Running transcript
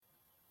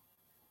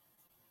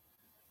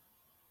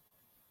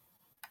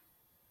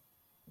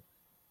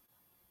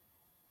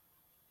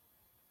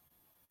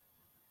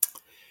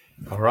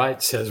All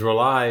right, says we're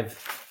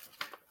live.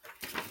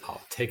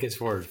 I'll take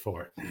his word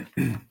for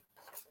it.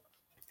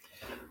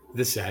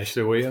 This is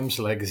Ashley Williams,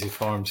 Legacy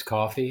Farms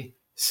Coffee,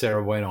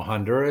 Cerro Bueno,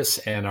 Honduras,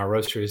 and our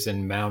roastery is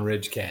in Mound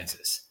Ridge,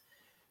 Kansas.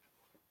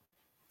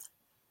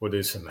 We'll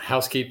do some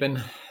housekeeping.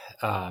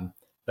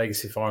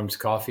 Legacy Farms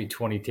Coffee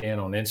 2010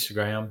 on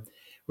Instagram.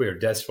 We are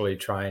desperately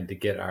trying to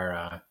get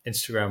our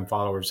Instagram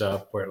followers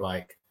up.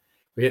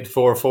 We hit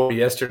 440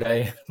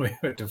 yesterday. We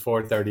went to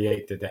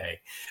 438 today.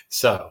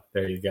 So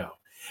there you go.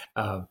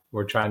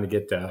 We're trying to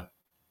get to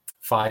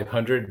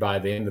 500 by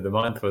the end of the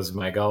month was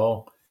my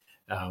goal.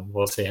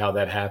 We'll see how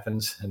that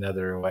happens.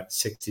 Another,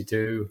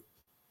 62,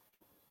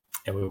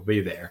 and we'll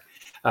be there.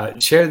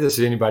 Share this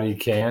with anybody you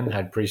can.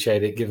 I'd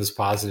appreciate it. Give us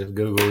positive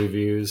Google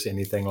reviews,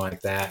 anything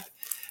like that.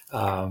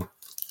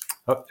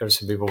 There's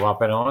some people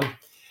popping on.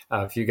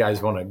 If you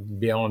guys want to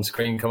be on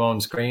screen, come on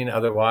screen.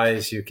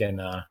 Otherwise, you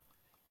can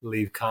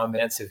leave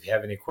comments if you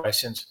have any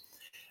questions.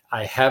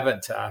 I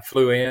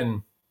flew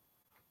in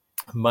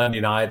Monday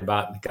night,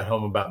 got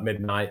home about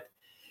midnight.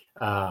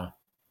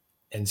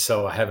 And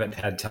so I haven't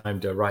had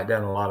time to write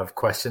down a lot of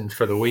questions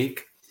for the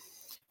week.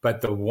 But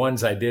the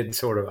ones I did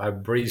I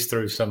breezed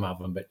through some of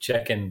them, but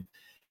checking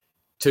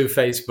 2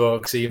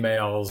 Facebooks,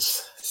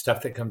 emails,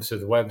 stuff that comes through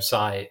the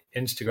website,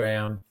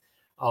 Instagram,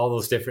 all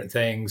those different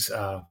things.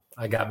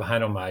 I got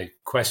behind on my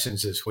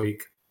questions this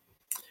week.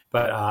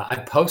 But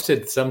I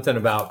posted something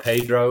about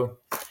Pedro.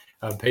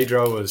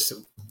 Pedro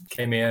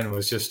came in and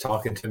was just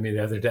talking to me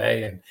the other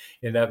day and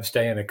ended up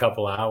staying a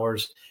couple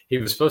hours. He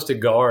was supposed to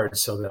guard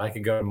so that I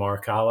could go to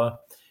Marcala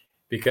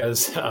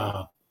because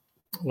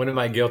one of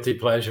my guilty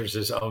pleasures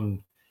is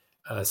on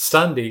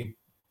Sunday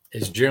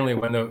is generally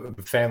when the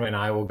family and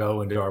I will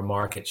go and do our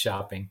market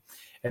shopping.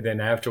 And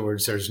then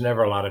afterwards, there's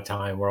never a lot of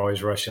time. We're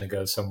always rushing to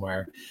go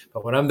somewhere.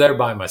 But when I'm there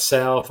by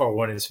myself or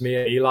when it's me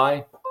and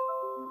Eli,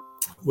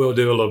 we'll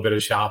do a little bit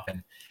of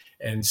shopping.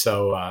 And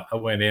so I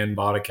went in,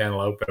 bought a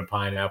cantaloupe and a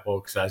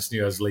pineapple because I just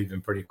knew I was leaving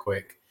pretty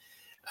quick.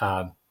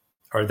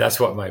 Or that's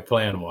what my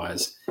plan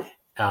was.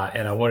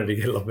 And I wanted to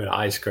get a little bit of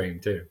ice cream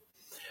too.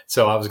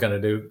 So I was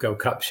going to go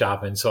cup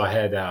shopping. So I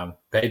had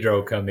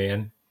Pedro come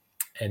in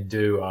and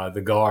do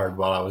the guard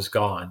while I was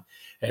gone.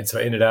 And so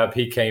ended up,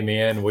 he came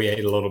in, we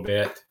ate a little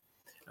bit.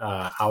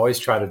 I always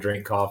try to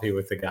drink coffee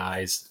with the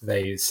guys.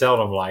 They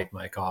seldom like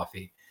my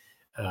coffee.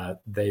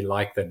 They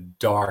like the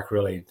dark,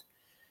 really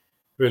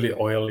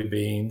oily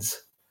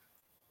beans.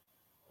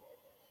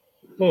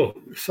 Oh,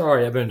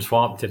 sorry, I've been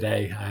swamped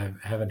today. I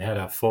haven't had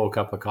a full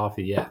cup of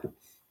coffee yet.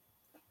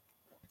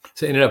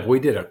 So ended up, we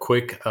did a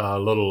quick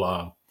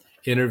little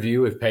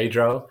interview with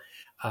Pedro.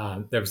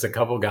 There was a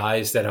couple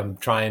guys that I'm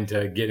trying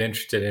to get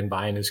interested in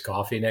buying his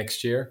coffee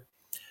next year.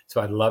 So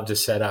I'd love to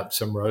set up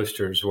some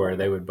roasters where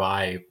they would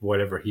buy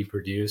whatever he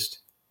produced.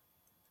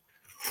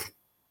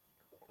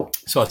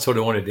 So I sort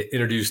of wanted to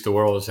introduce the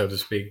world, so to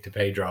speak, to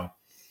Pedro.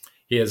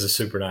 He is a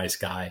super nice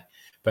guy.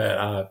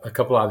 But a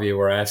couple of you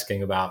were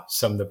asking about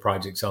some of the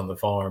projects on the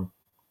farm.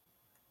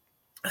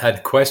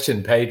 I'd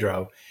questioned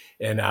Pedro,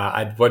 and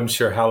I wasn't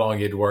sure how long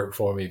he'd worked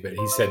for me, but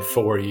he said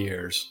 4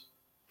 years.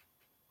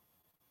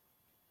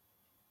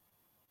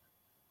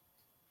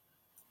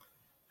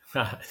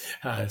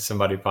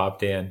 Somebody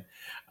popped in.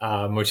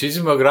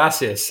 Muchísimas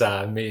gracias.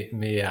 Mi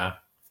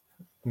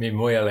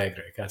muy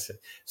alegre.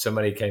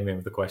 Somebody came in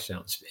with a question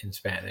in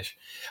Spanish.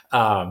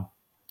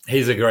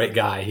 He's a great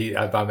guy.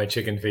 I buy my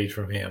chicken feed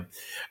from him.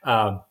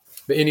 But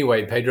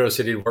anyway, Pedro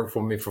said he'd worked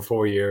for me for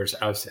 4 years.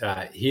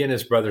 He and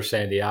his brother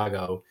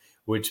Santiago,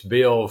 which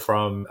Bill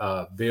from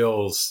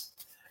Bill's.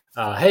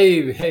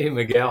 Hey,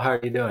 Miguel, how are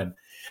you doing?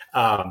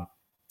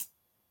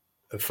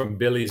 From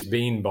Billy's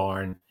Bean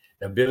Barn.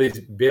 Now,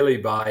 Billy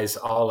buys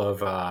all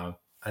of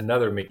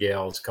another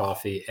Miguel's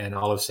coffee and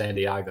all of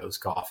Santiago's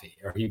coffee,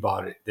 or he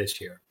bought it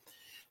this year.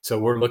 So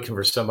we're looking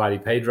for somebody.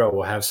 Pedro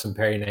will have some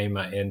Perry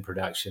Nama in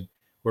production.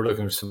 We're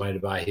looking for somebody to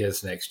buy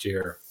his next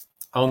year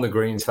on the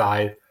green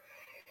side.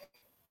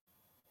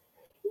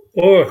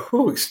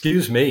 Or,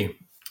 excuse me.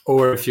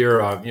 Or if you're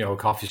a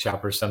coffee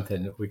shop or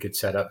something, we could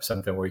set up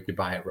something where you could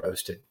buy it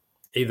roasted.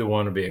 Either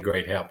one would be a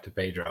great help to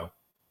Pedro.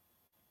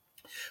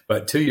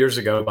 But 2 years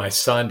ago, my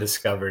son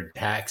discovered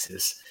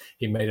taxes.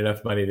 He made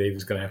enough money that he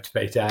was going to have to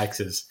pay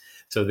taxes.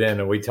 So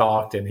then we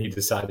talked, and he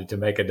decided to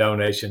make a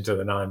donation to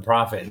the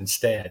nonprofit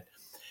instead.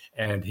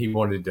 And he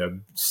wanted to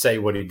say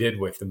what he did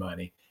with the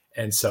money.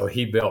 And so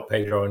he built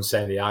Pedro and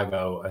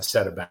Santiago a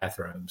set of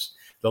bathrooms.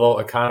 The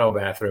little Econo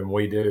bathroom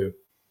we do,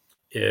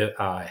 it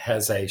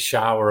has a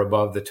shower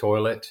above the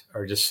toilet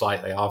or just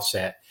slightly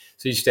offset.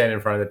 So you stand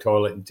in front of the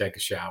toilet and take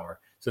a shower.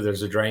 So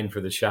there's a drain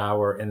for the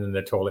shower, and then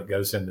the toilet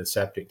goes in the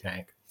septic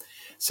tank.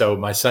 So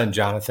my son,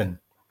 Jonathan,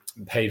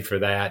 paid for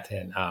that,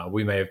 and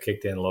we may have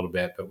kicked in a little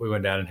bit, but we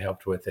went down and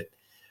helped with it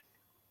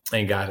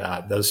and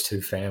got those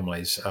 2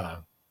 families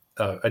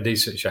a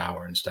decent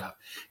shower and stuff.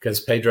 Because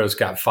Pedro's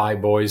got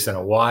 5 boys and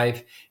a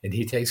wife, and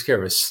he takes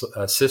care of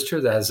a sister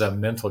that has a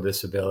mental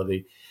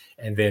disability.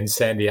 And then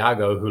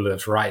Santiago, who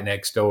lives right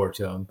next door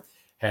to him,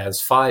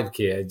 has 5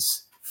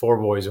 kids, 4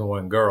 boys and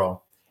 1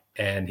 girl.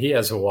 and he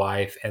has a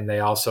wife, and they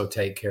also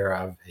take care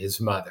of his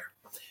mother.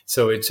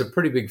 So it's a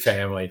pretty big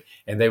family,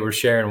 and they were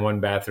sharing one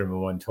bathroom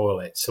and one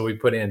toilet. So we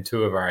put in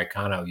 2 of our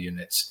Econo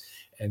units.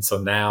 And so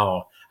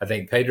now I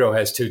think Pedro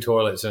has 2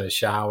 toilets and a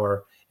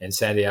shower, and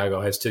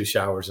Santiago has 2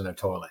 showers and a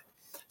toilet.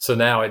 So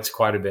now it's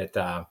quite a bit,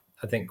 I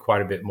think,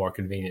 quite a bit more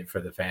convenient for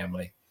the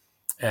family.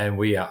 And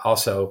we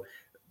also,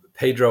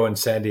 Pedro and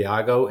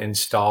Santiago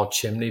install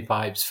chimney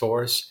pipes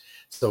for us.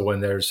 So when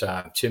there's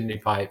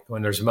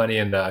when there's money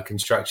in the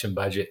construction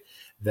budget,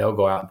 they'll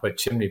go out and put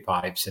chimney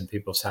pipes in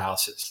people's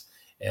houses.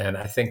 And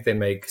I think they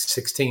make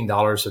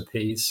 $16 a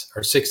piece,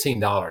 or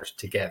 $16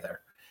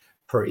 together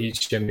per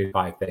each chimney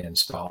pipe they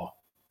install.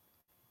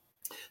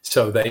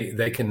 So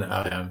they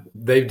can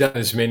they've done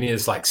as many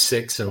as like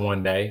 6 in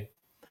one day.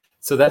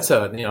 So that's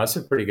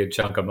a pretty good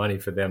chunk of money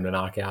for them to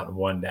knock out in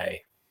one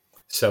day.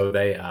 So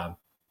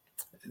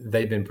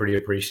they've been pretty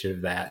appreciative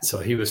of that. So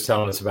he was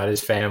telling us about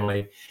his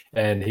family,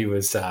 and he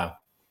was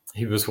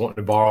wanting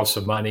to borrow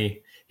some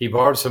money. He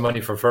borrowed some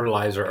money for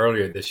fertilizer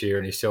earlier this year,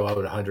 and he still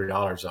owed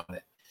 $100 on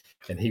it.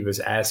 And he was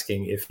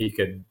asking if he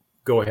could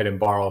go ahead and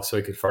borrow so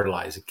he could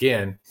fertilize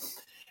again,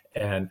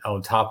 and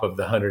on top of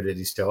the 100 that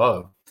he still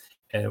owed.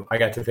 And I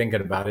got to thinking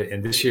about it.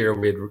 And this year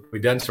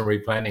we'd done some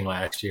replanting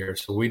last year,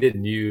 so we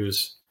didn't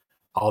use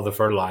all the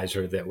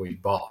fertilizer that we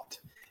bought.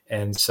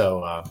 And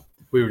so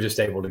we were just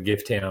able to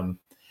gift him.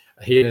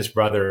 He and his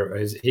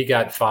brother, he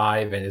got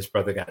 5 and his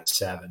brother got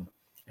 7.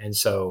 And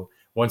so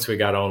once we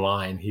got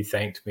online, he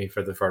thanked me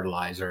for the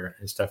fertilizer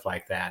and stuff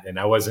like that. And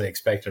I wasn't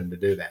expecting him to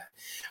do that.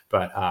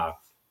 But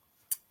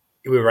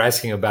we were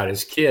asking about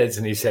his kids,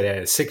 and he said he had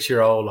a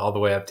 6-year-old all the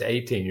way up to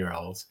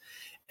 18-year-olds.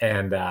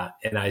 And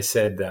I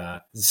said,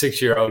 the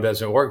 6-year-old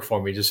doesn't work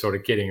for me, just sort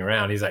of kidding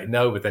around. He's like,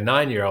 no, but the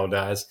 9-year-old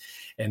does.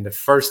 And the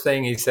first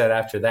thing he said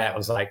after that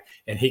was like,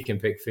 and he can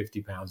pick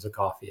 50 pounds of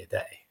coffee a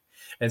day.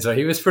 And so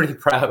he was pretty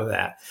proud of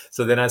that.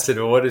 So then I said,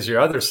 well, what is your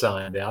other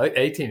son, the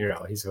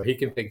 18-year-old? He said, well, he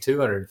can pick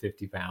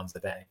 250 pounds a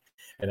day.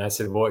 And I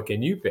said, well, what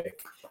can you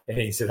pick? And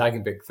he said, I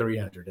can pick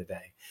 300 a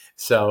day.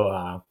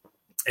 So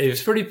he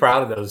was pretty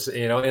proud of those,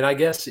 and I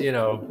guess,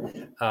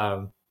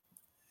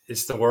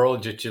 it's the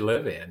world that you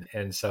live in.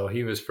 And so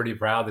he was pretty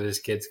proud that his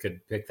kids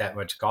could pick that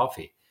much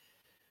coffee,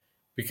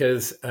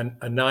 because a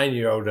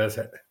 9-year-old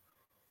doesn't.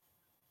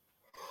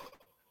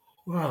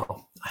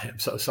 Well, I am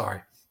so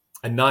sorry.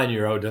 A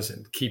 9-year-old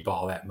doesn't keep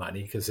all that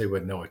money because they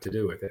wouldn't know what to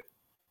do with it.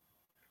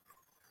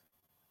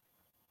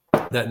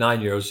 That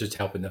 9-year-old is just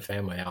helping the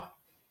family out.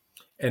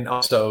 And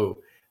also,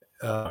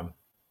 they're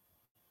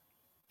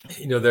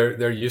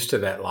used to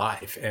that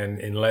life,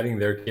 and letting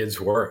their kids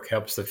work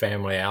helps the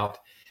family out.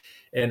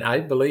 And I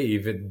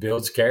believe it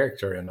builds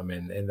character in them,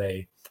 and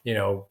they,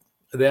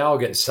 they all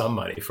get some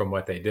money from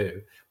what they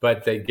do,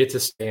 but they get to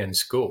stay in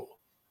school,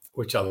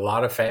 which a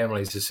lot of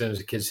families, as soon as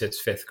the kids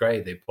hits 5th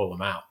grade, they pull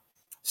them out.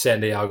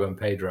 Santiago and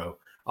Pedro,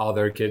 all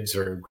their kids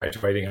are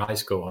graduating high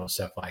school and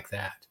stuff like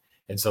that.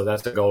 And so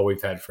that's the goal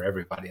we've had for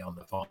everybody on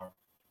the farm.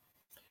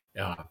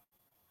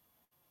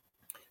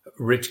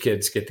 Rich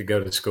kids get to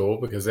go to school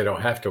because they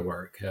don't have to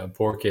work.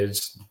 Poor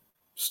kids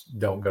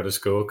don't go to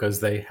school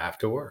because they have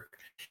to work.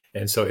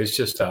 And so it's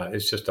just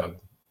a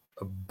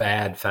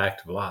bad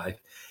fact of life.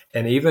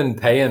 And even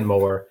paying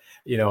more,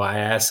 I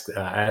asked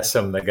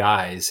some of the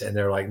guys, and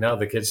they're like, no,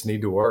 the kids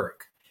need to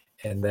work.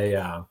 And they,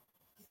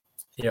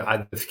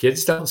 the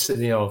kids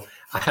don't,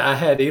 I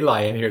had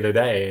Eli in here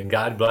today, and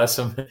God bless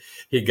him.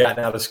 He'd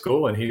gotten out of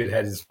school and he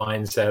had his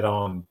mindset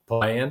on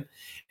playing.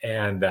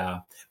 And,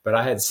 but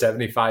I had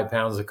 75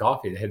 pounds of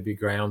coffee that had to be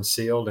ground,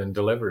 sealed, and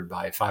delivered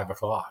by 5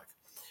 o'clock.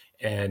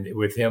 And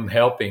with him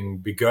helping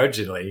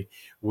begrudgingly,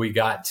 we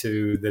got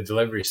to the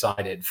delivery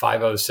site at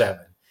 5:07.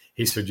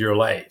 He said, "You're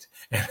late."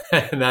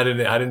 And I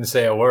didn't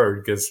say a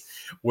word because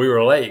we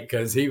were late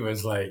because he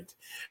was late.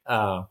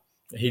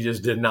 He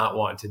just did not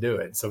want to do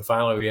it. So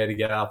finally we had to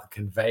get out the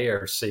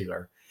conveyor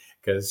sealer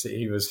because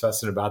he was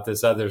fussing about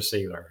this other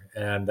sealer.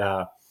 And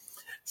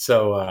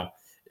so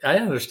I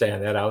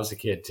understand that. I was a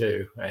kid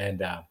too.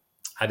 And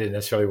I didn't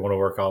necessarily want to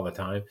work all the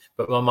time.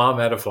 But my mom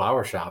had a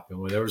flower shop. And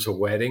when there was a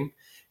wedding,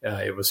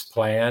 it was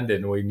planned,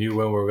 and we knew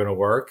when we were going to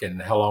work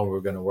and how long we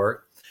were going to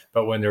work.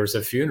 But when there was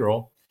a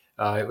funeral,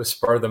 it was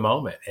spur of the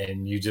moment,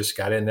 and you just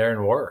got in there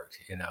and worked,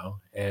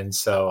 And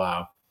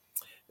so,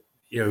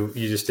 you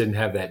just didn't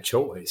have that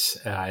choice.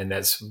 And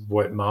that's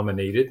what Mama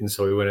needed. And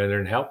so we went in there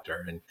and helped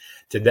her. And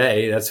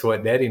today that's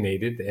what Daddy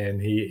needed.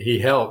 And he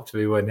helped, but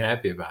he wasn't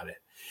happy about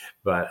it.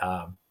 But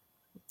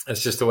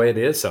that's just the way it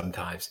is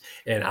sometimes.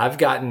 And I've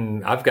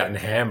gotten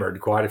hammered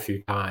quite a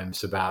few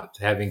times about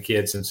having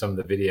kids in some of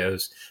the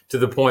videos, to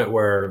the point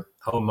where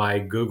on my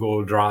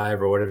Google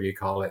Drive, or whatever you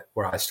call it,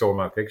 where I store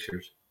my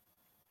pictures,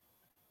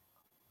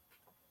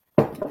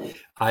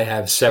 I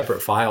have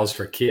separate files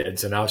for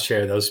kids, and I'll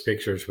share those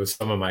pictures with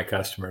some of my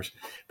customers,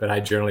 but I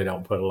generally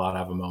don't put a lot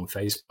of them on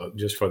Facebook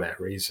just for that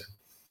reason.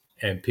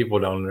 And people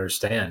don't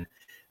understand.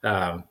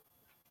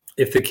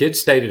 If the kids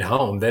stayed at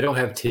home, they don't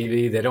have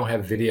TV, they don't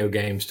have video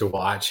games to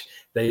watch,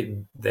 they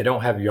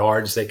don't have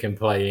yards they can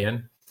play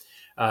in.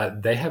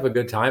 They have a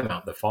good time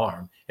out on the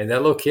farm. And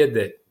that little kid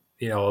that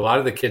a lot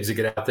of the kids that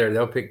get out there,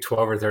 they'll pick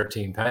 12 or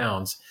 13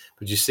 pounds,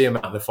 but you see them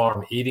out on the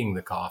farm eating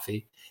the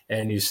coffee,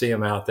 and you see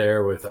them out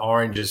there with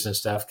oranges and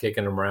stuff,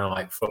 kicking them around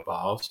like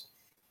footballs.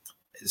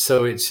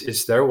 So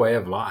it's their way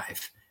of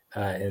life.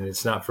 And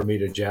it's not for me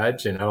to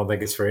judge, and I don't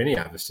think it's for any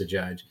of us to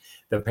judge.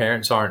 The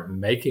parents aren't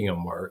making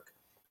them work,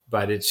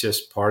 but it's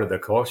just part of the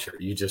culture.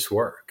 You just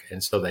work,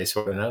 and so they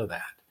sort of know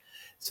that.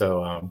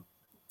 So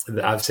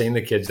I've seen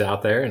the kids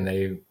out there, and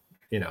they,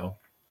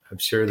 I'm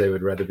sure they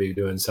would rather be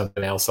doing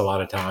something else a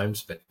lot of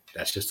times, but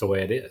that's just the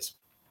way it is.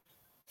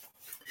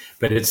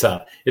 But it's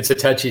a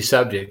touchy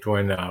subject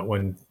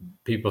when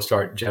people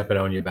start jumping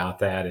on you about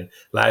that. And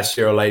last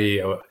year, a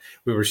lady,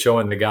 we were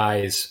showing the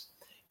guys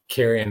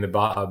carrying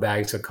the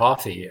bags of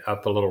coffee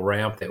up a little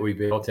ramp that we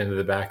built into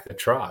the back of the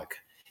truck.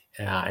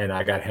 And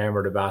I got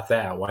hammered about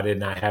that. Why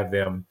didn't I have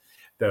them,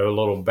 the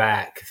little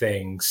back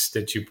things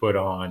that you put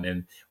on?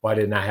 And why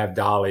didn't I have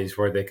dollies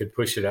where they could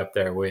push it up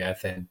there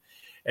with?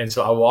 And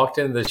so I walked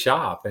into the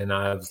shop, and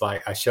I was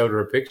like, I showed her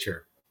a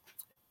picture.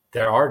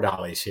 There are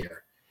dollies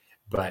here,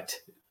 but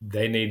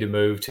they need to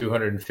move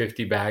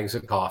 250 bags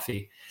of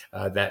coffee.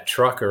 That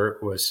trucker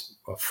was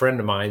a friend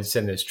of mine,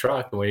 sent his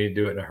truck, and we need to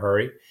do it in a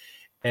hurry.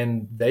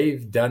 And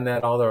they've done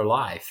that all their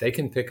life. They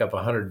can pick up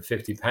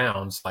 150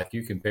 pounds like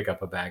you can pick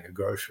up a bag of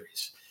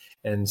groceries.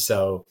 And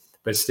so,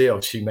 but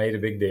still, she made a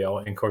big deal.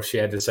 And of course, she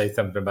had to say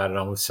something about it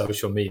on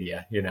social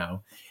media,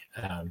 and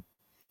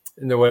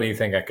there wasn't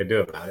anything I could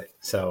do about it.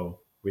 So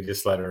we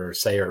just let her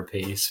say her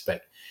piece.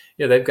 But,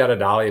 they've got a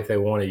dolly if they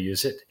want to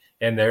use it.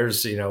 And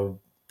there's,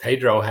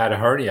 Pedro had a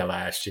hernia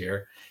last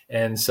year.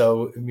 And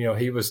so,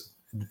 he was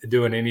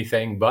doing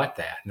anything but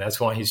that. And that's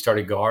why he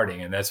started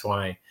guarding. And that's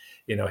why,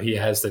 he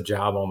has the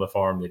job on the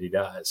farm that he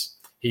does.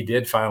 He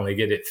did finally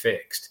get it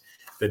fixed.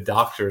 The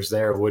doctors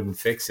there wouldn't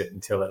fix it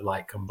until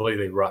it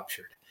completely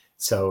ruptured.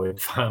 So it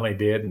finally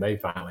did, and they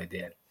finally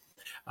did.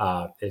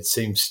 It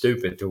seems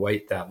stupid to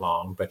wait that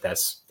long, but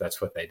that's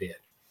what they did.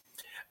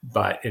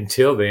 But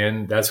until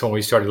then, that's when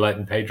we started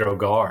letting Pedro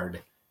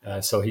guard.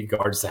 So he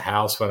guards the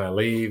house when I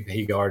leave.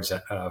 He guards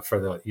for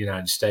the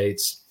United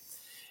States.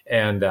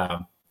 And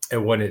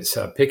when it's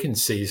picking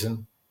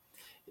season,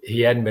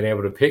 he hadn't been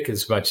able to pick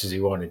as much as he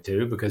wanted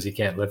to because he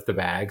can't lift the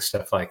bag,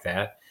 stuff like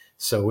that.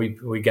 So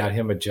we got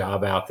him a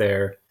job out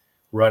there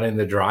running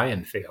the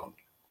drying field.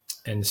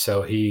 And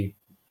so he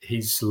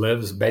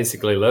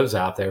basically lives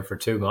out there for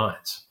 2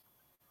 months.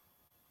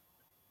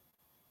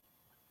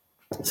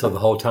 So the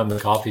whole time the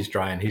coffee's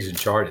drying, he's in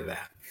charge of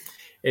that.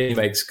 And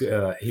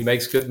he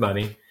makes good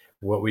money.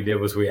 What we did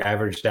was we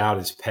averaged out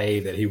his pay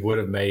that he would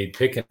have made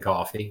picking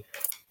coffee.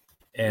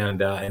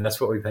 And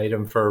that's what we paid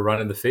him for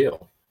running the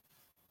field.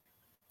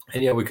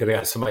 And we could have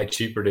got somebody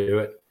cheaper to do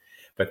it,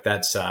 but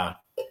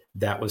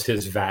that was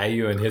his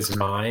value in his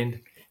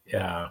mind,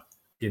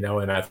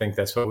 and I think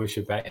that's what we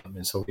should pay him.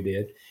 And so we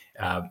did.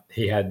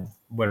 He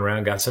went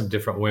around, got some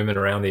different women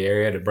around the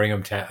area to bring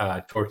him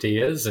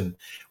tortillas, and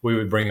we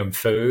would bring them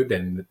food,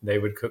 and they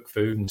would cook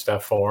food and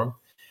stuff for him.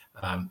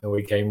 And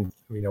we came,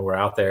 we're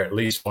out there at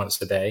least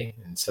once a day.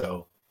 And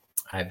so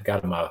I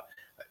got him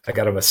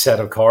a set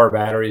of car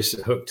batteries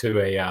hooked to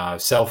a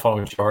cell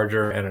phone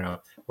charger, and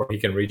where he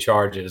can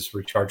recharge his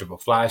rechargeable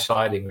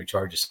flashlight. He can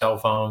recharge his cell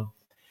phone.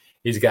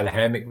 He's got a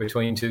hammock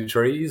between 2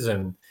 trees,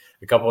 and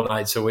a couple of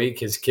nights a week,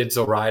 his kids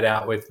will ride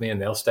out with me,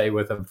 and they'll stay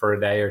with him for a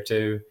day or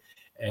two.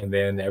 And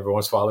then every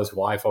once in a while, his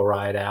wife will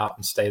ride out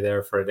and stay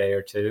there for a day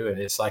or two. And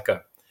it's like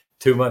a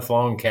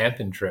 2-month-long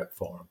camping trip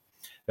for him.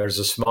 There's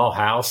a small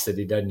house that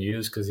he doesn't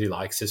use because he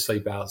likes to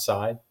sleep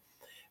outside.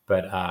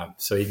 But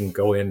so he can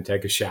go in and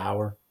take a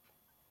shower.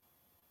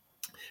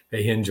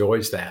 He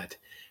enjoys that.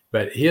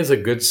 But he is a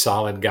good,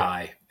 solid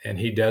guy, and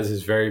he does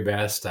his very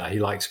best. He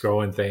likes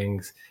growing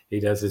things.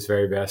 He does his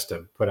very best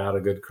to put out a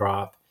good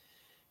crop.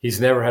 He's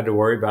never had to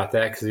worry about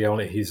that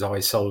because he's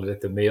always sold it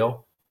at the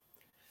mill.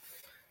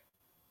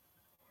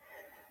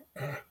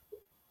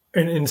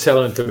 And in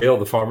selling at the mill,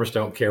 the farmers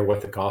don't care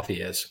what the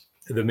coffee is.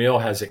 The mill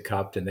has it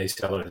cupped, and they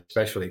sell it as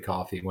specialty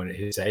coffee when it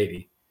hits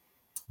 80.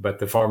 But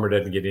the farmer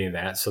doesn't get any of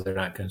that, so they're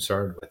not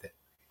concerned with it.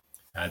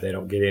 They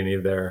don't get any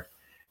of their,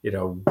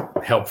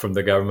 help from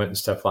the government and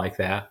stuff like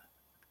that.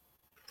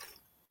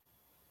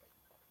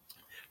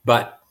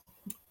 But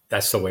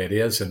that's the way it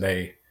is, and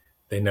they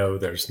know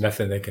there's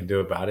nothing they can do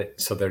about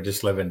it, so they're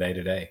just living day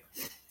to day.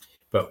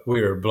 But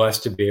we are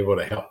blessed to be able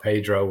to help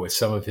Pedro with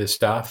some of his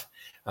stuff,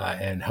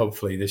 and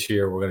hopefully this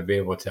year we're going to be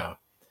able to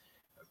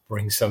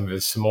bring some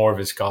more of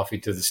his coffee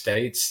to the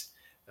States.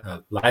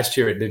 Last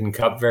year it didn't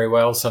cup very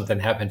well. Something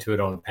happened to it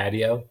on the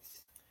patio,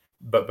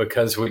 but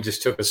because we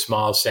just took a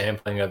small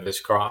sampling of his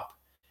crop,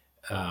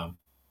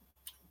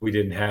 we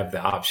didn't have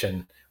the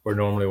option where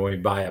normally when we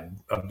buy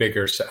a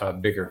bigger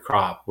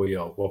crop,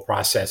 we'll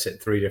process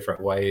it 3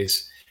 different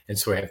ways. And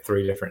so we have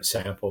 3 different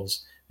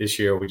samples. This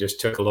year we just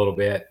took a little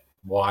bit,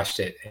 washed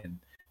it and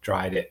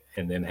dried it,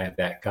 and then had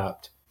that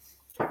cupped.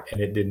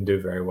 And it didn't do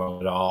very well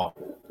at all.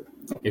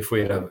 If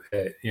we had,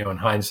 in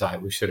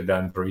hindsight, we should have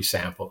done 3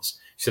 samples.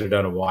 Should have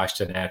done a washed,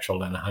 a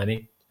natural, and a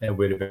honey, and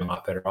we'd have been a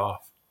lot better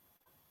off.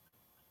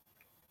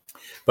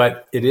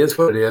 But it is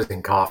what it is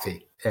in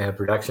coffee, and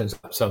production's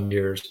up some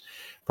years,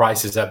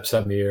 prices up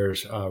some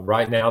years.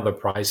 Right now, the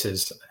price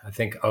is, I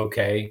think,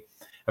 okay.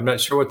 I'm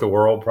not sure what the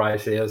world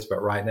price is,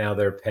 but right now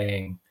they're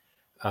paying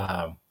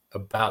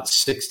about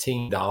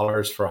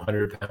 $16 for a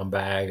 100-pound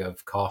bag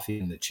of coffee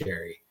in the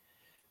cherry.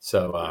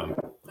 So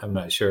I'm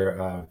not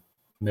sure.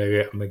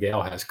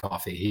 Miguel has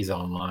coffee. He's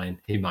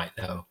online. He might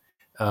know.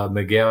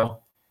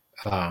 Miguel,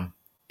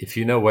 if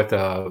you know what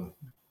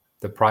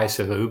the price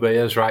of Uba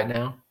is right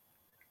now,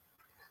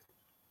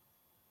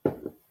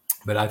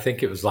 but I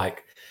think it was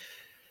like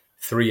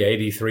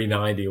 380,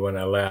 390 when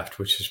I left,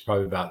 which is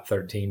probably about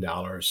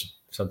 $13,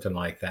 something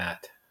like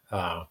that.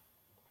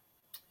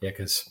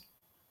 Because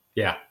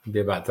it'd be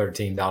about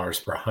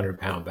 $13 per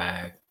 100-pound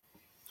bag,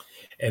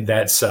 and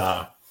that's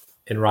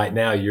and right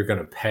now you're going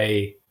to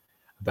pay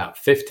about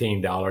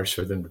 $15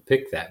 for them to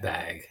pick that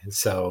bag,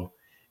 so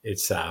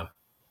it's not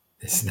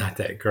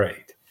that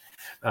great.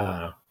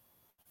 I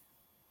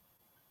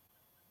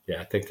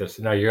think that's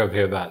no. You're going to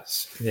pay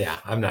about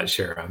I'm not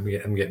sure. I'm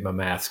getting my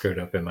math screwed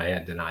up in my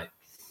head tonight.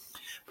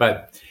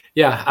 But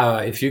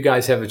if you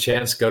guys have a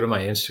chance, go to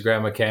my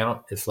Instagram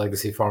account. It's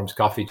Legacy Farms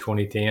Coffee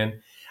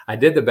 2010. I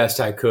did the best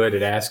I could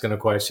at asking a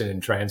question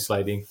and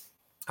translating.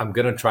 I'm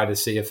going to try to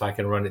see if I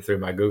can run it through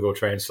my Google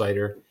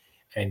Translator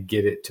and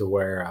get it to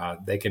where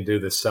they can do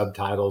the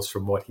subtitles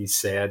from what he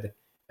said,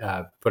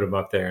 put them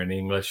up there in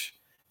English,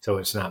 so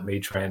it's not me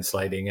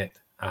translating it.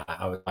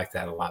 I would like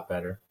that a lot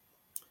better.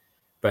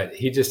 But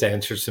he just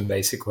answered some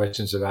basic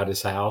questions about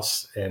his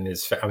house and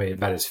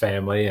about his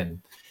family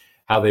and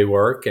how they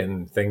work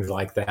and things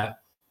like that.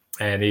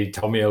 And he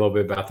told me a little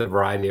bit about the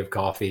variety of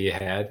coffee he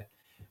had.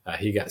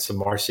 He got some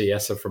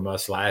Marciesa from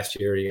us last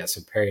year. He got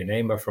some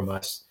Perinema from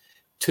us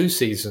 2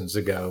 seasons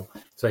ago.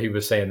 So he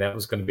was saying that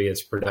was going to be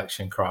his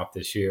production crop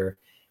this year.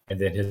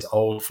 And then his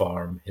old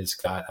farm has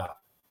got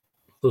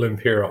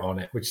Lempira on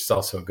it, which is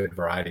also a good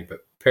variety. But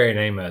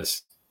Perinema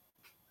is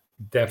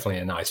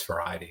definitely a nice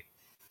variety.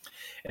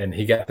 And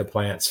he got the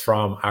plants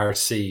from our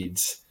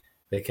seeds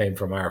that came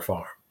from our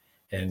farm.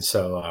 And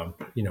so,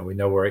 we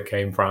know where it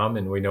came from,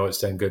 and we know it's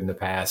done good in the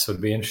past. So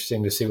it'd be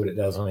interesting to see what it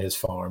does on his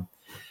farm.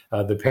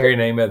 The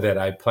Perinema that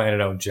I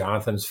planted on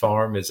Jonathan's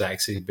farm has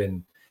actually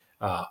been,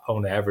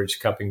 on average,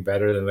 cupping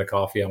better than the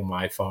coffee on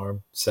my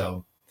farm.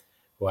 So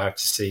we'll have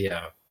to see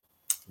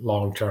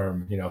long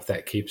term, if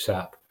that keeps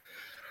up.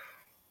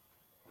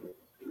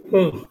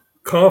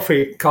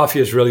 Coffee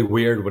is really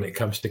weird when it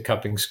comes to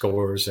cupping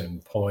scores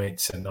and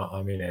points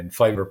and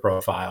flavor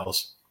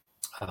profiles.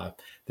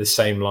 The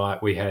same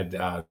lot we had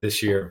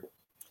this year,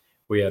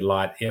 we had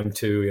lot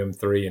M2,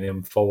 M3,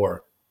 and M4.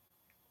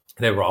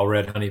 They were all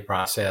red honey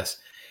processed,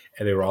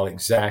 and they were all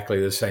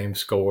exactly the same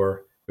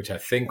score, which I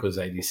think was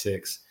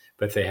 86,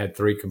 but they had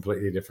 3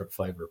 completely different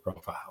flavor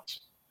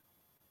profiles.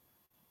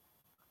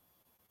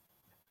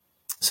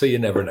 So you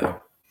never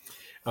know.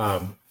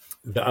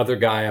 The other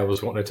guy I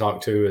was wanting to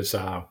talk to is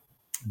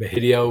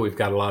Bahidio. We've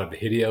got a lot of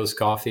Bahidio's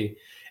coffee,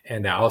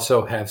 and I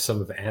also have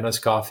some of Anna's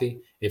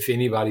coffee. If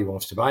anybody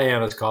wants to buy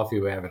Anna's coffee,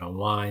 we have it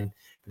online.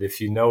 But if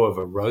you know of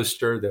a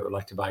roaster that would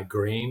like to buy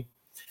green,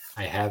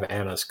 I have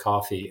Anna's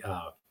coffee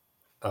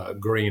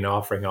green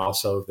offering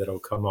also that'll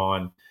come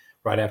on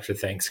right after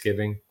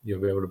Thanksgiving.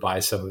 You'll be able to buy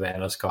some of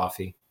Anna's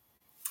coffee,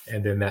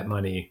 and then that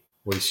money,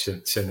 we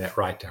should send that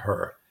right to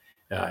her.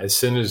 As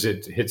soon as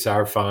it hits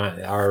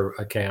our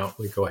account,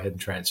 we go ahead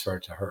and transfer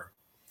it to her.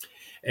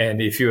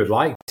 And if you would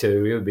like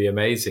to, it would be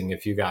amazing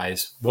if you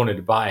guys wanted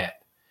to buy it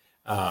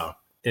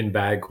in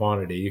bag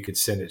quantity. You could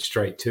send it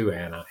straight to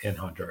Anna in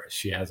Honduras.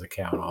 She has an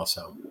account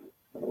also.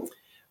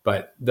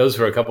 But those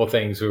were a couple of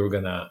things we were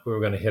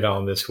gonna hit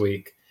on this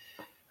week.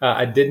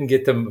 I didn't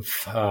get them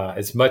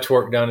as much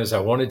work done as I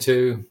wanted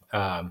to.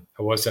 I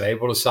wasn't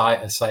able to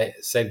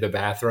save the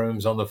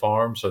bathrooms on the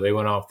farm, so they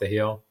went off the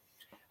hill.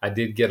 I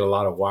did get a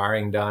lot of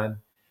wiring done.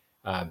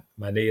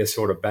 My knee is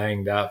sort of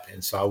banged up,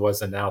 and so I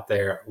wasn't out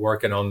there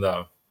working on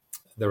the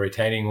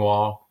retaining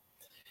wall.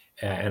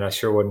 And I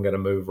sure wasn't going to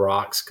move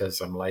rocks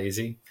because I'm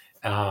lazy.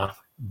 So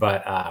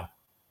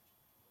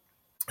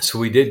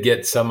we did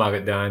get some of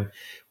it done.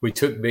 We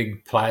took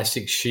big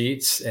plastic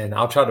sheets, and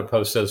I'll try to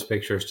post those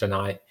pictures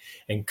tonight,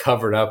 and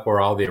covered up where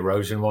all the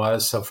erosion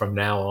was. So from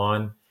now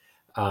on,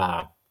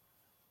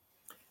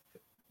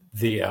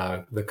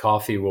 the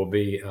coffee will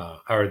be,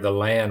 or the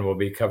land will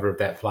be covered with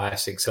that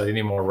plastic. So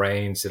any more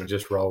rains, it'll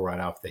just roll right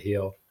off the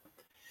hill.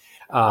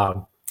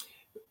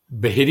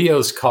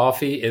 Bahidio's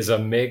coffee is a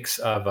mix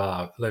of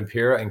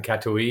Lempira and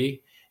Catuai.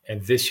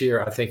 And this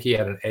year, I think he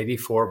had an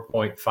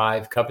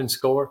 84.5 cupping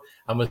score.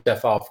 I'm going to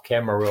step off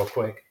camera real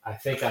quick. I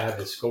think I have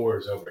the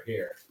scores over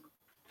here.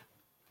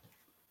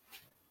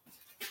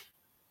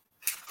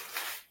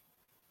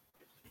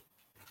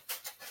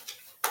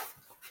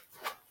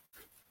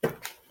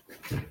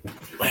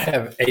 I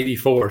have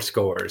 84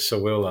 scores,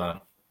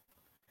 so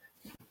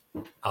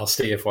I'll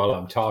see if while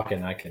I'm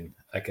talking I can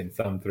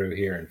thumb through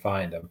here and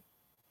find them.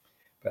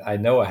 But I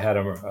know I had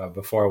them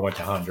before I went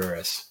to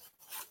Honduras.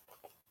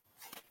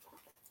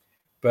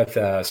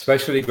 But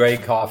specialty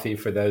grade coffee,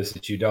 for those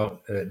that you don't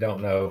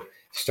know,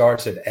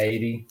 starts at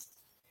 80,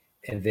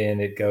 and then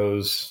it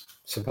goes,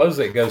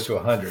 supposedly it goes to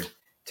 100.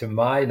 To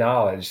my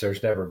knowledge,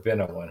 there's never been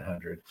a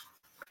 100.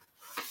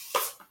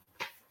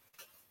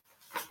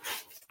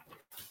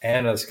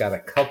 Anna's got a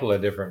couple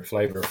of different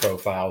flavor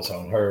profiles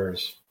on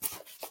hers,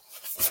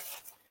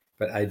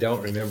 but I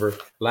don't remember.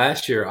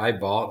 Last year, I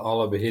bought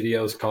all of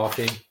Bahidio's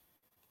coffee.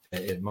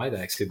 It might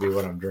actually be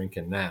what I'm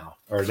drinking now.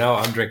 Or no,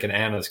 I'm drinking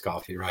Anna's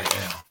coffee right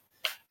now.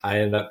 I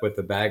ended up with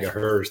a bag of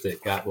hers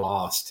that got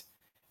lost,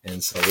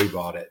 and so we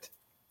bought it.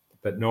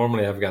 But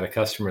normally I've got a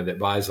customer that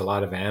buys a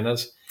lot of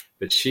Anna's,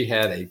 but she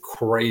had a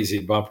crazy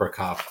bumper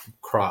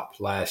crop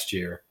last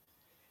year.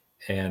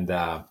 And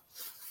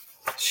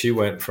she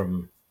went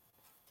from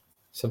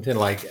something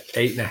like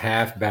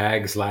 8.5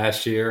 bags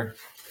last year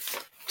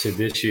to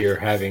this year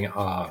having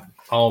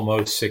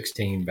almost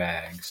 16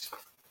 bags.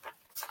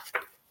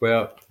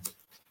 Well,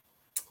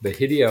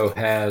 Bahidio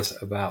has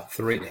about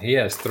 3. He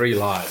has 3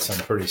 lots,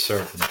 I'm pretty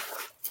certain.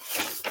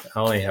 I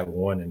only have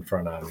one in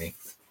front of me.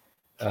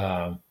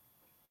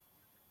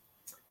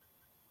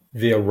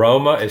 The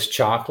aroma is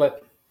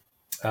chocolate.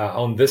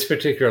 On this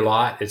particular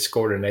lot, it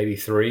scored an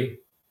 83,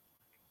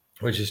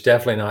 which is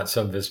definitely not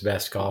some of his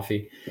best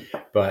coffee,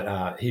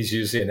 but he's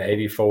usually an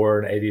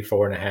 84, an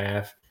 84 and a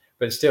half,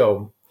 but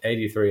still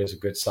 83 is a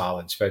good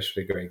solid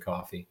specialty grade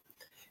coffee.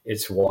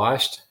 It's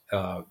washed.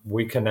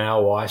 We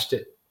canal washed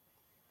it.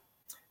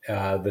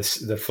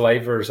 The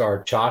flavors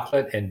are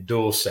chocolate and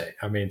dulce.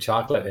 I mean,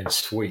 chocolate and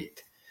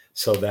sweet.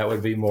 So that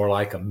would be more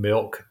like a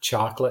milk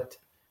chocolate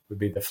would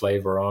be the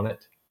flavor on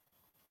it.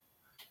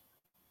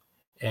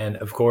 And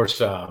of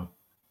course, I'm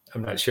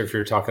not sure if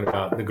you're talking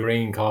about the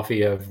green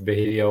coffee of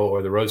Bahidio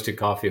or the roasted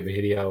coffee of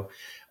Bahidio.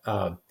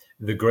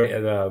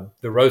 The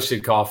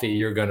roasted coffee,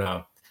 you're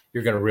gonna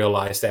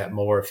realize that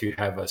more if you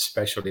have a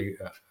specialty,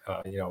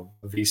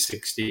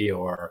 V60,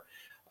 or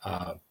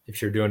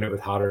if you're doing it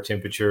with hotter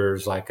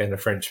temperatures, like in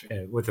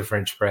with the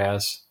French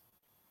press.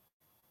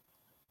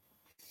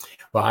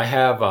 Well,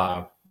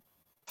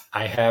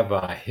 I have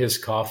his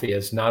coffee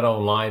is not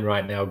online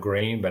right now,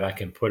 green, but I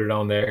can put it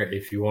on there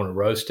if you want to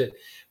roast it.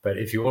 But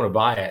if you want to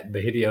buy it,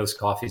 Bahidio's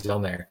coffee's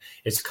on there.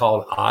 It's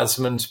called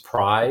Osman's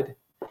Pride,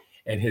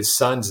 and his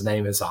son's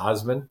name is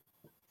Osman.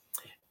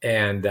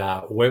 And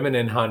women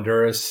in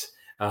Honduras,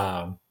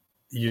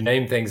 you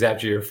name things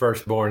after your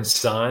firstborn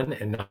son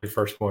and not your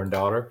firstborn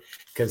daughter,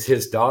 because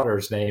his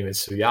daughter's name is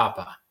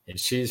Suyapa, and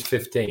she's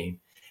 15,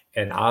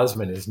 and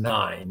Osman is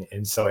 9,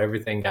 and so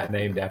everything got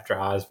named after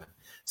Osman.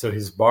 So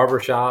his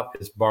barbershop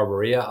is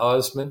Barberia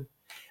Osman.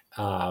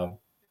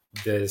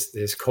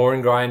 His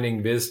corn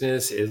grinding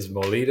business is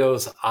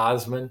Molitos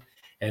Osman,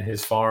 and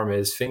his farm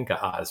is Finca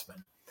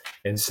Osman.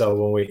 And so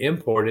when we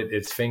import it,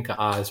 it's Finca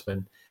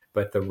Osman,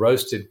 but the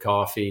roasted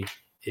coffee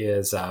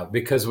is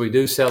because we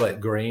do sell it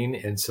green,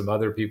 and some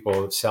other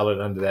people sell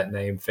it under that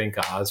name,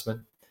 Finca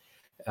Osman.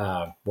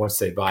 Once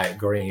they buy it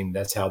green,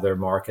 that's how they're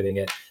marketing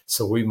it.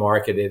 So we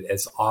market it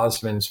as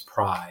Osman's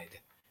Pride.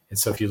 And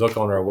so if you look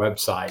on our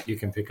website, you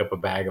can pick up a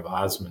bag of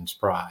Osman's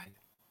Pride.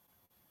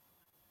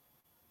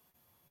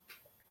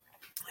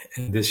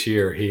 And this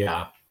year,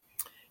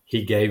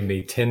 he gave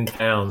me 10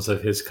 pounds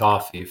of his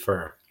coffee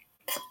for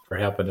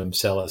helping him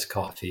sell his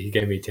coffee. He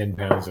gave me 10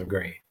 pounds of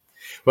green.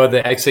 Well,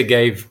 they actually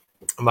gave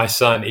my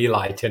son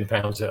Eli 5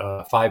 pounds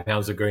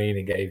of green,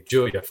 and gave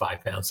Julia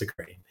 5 pounds of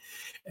green.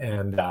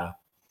 And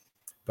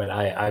but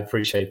I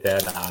appreciate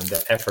that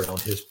the effort on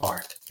his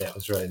part. That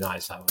was really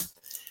nice of him.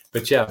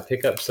 But yeah,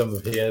 pick up some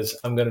of his.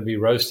 I'm going to be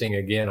roasting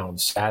again on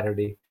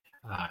Saturday.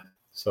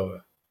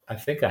 So I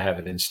think I have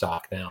it in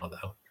stock now,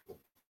 though.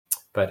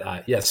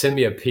 But yeah, send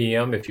me a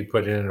PM if you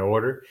put in an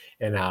order,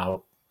 and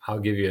I'll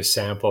give you a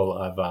sample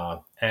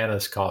of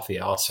Anna's coffee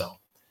also.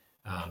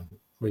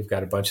 We've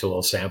got a bunch of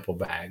little sample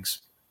bags.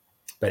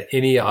 But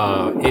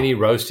any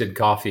roasted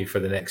coffee for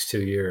the next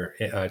 2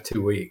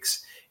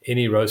 weeks,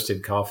 any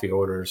roasted coffee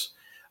orders,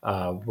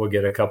 we'll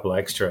get a couple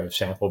extra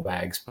sample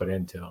bags put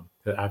into them.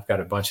 I've got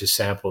a bunch of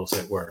samples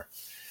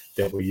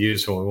that we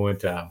used when we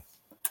went to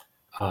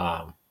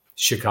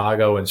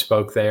Chicago and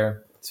spoke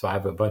there. So I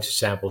have a bunch of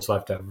samples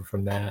left over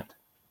from that.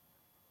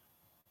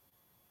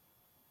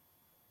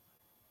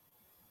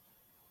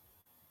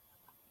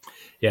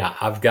 Yeah,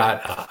 I've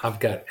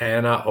got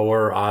Anna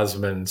or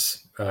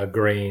Osman's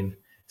green.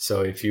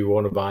 So if you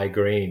want to buy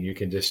green, you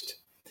can just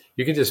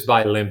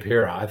buy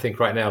Lempira. I think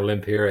right now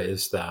Lempira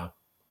is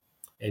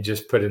and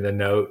just put in a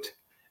note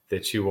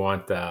that you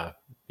want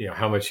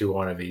how much you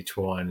want of each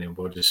one, and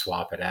we'll just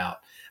swap it out.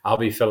 I'll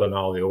be filling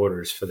all the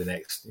orders for the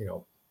next,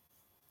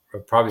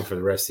 probably for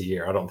the rest of the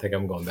year. I don't think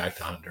I'm going back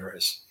to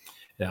Honduras,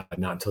 not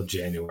until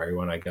January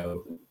when I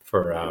go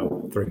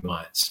for 3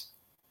 months.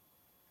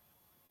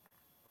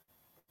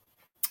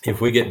 If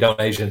we get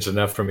donations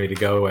enough for me to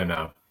go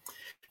and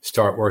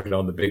start working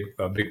on the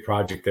big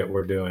project that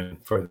we're doing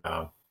for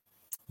the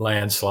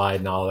landslide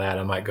and all that,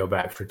 I might go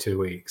back for 2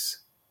 weeks.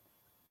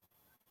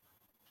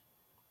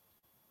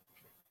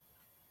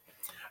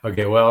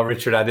 Okay, well,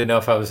 Richard, I didn't know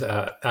if I was.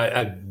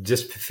 I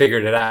just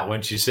figured it out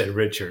once you said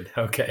Richard.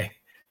 Okay,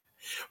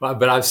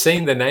 But I've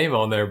seen the name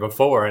on there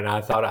before, and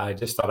I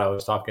just thought I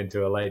was talking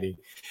to a lady.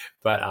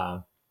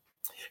 But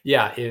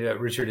yeah,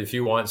 Richard, if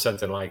you want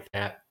something like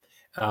that,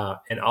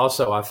 and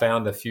also I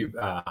found a few.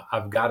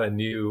 I've got a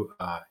new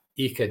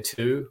Ika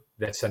 2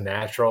 that's a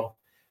natural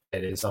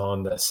that is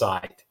on the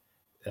site.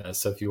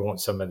 So if you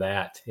want some of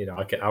that,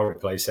 I'll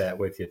replace that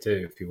with you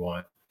too if you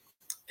want.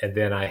 And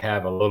then I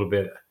have a little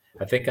bit.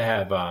 I think I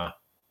have. I'm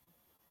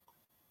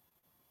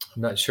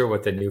not sure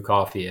what the new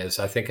coffee is.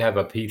 I think I have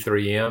a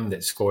P3M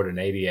that scored an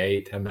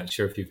 88. I'm not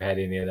sure if you've had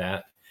any of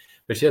that,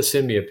 but just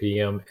send me a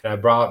PM. And I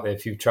brought,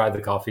 if you've tried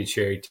the coffee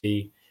cherry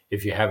tea,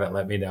 if you haven't,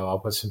 let me know. I'll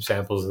put some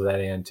samples of that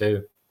in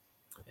too,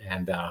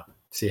 and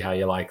see how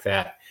you like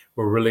that.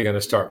 We're really going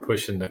to start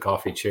pushing the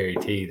coffee cherry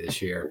tea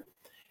this year,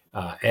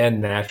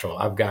 and natural.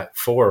 I've got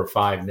 4 or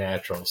 5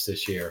 naturals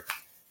this year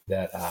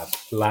that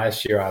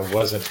last year I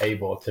wasn't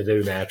able to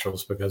do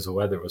naturals because the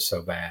weather was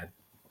so bad.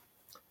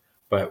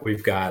 But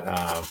we've got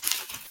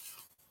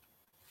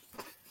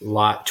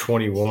lot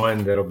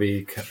 21 that'll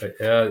be,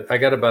 I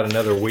got about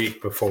another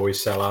week before we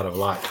sell out of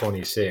lot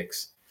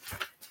 26.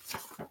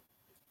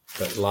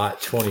 But lot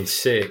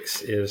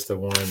 26 is the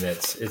one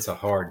it's a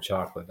hard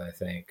chocolate, I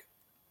think.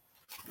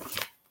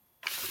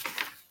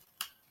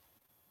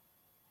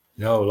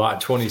 No,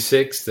 lot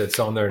 26 that's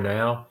on there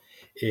now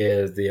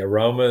is the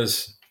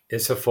aromas.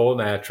 It's a full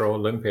natural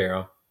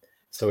Limpero.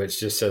 So it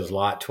just says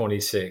lot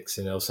 26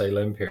 and it'll say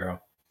Limpero.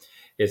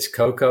 It's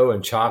cocoa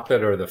and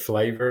chocolate are the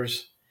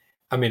flavors.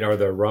 Are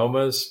the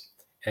aromas.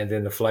 And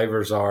then the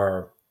flavors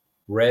are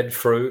red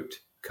fruit,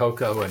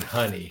 cocoa, and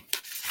honey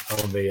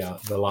on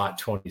the lot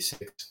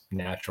 26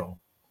 natural.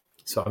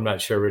 So I'm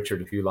not sure,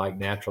 Richard, if you like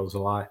naturals a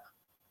lot.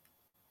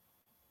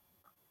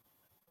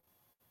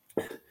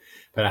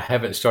 But I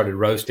haven't started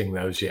roasting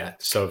those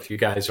yet. So if you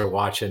guys are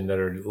watching that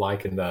are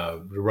liking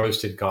the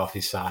roasted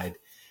coffee side,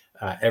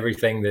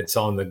 everything that's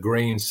on the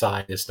green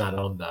side is not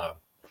on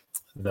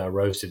the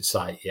roasted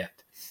side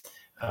yet.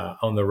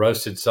 On the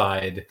roasted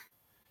side,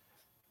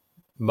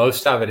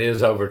 most of it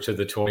is over to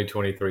the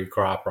 2023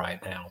 crop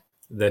right now.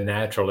 The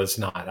natural is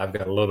not. I've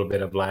got a little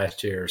bit of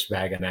last year's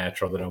bag of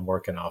natural that I'm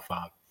working off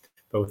of.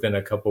 But within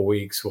a couple of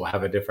weeks, we'll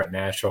have a different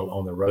natural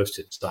on the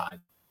roasted side.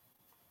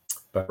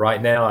 But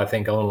right now, I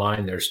think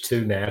online there's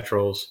 2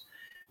 naturals,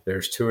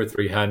 there's 2 or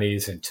 3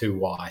 honeys, and 2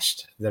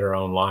 washed that are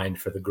online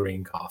for the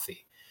green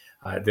coffee.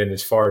 Then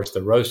as far as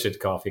the roasted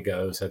coffee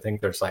goes, I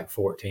think there's like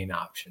 14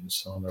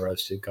 options on the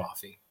roasted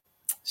coffee.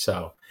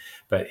 So,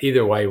 but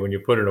either way, when you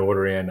put an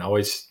order in,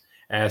 always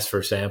ask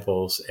for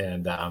samples.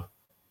 And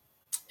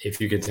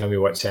if you can tell me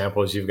what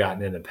samples you've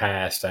gotten in the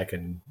past, I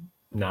can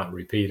not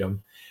repeat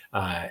them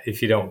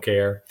if you don't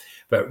care.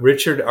 But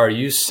Richard, are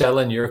you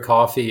selling your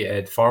coffee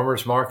at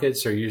farmers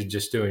markets, or are you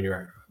just doing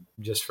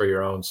just for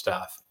your own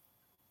stuff?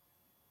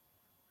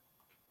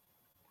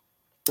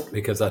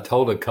 Because I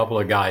told a couple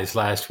of guys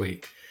last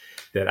week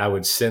that I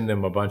would send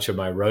them a bunch of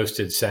my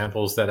roasted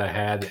samples that I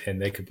had, and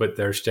they could put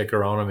their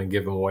sticker on them and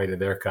give them away to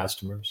their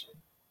customers.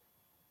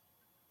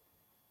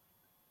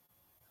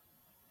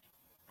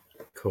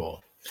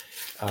 Cool.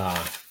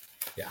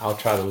 Yeah, I'll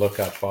try to look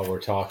up while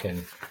we're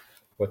talking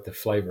what the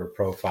flavor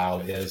profile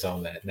is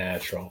on that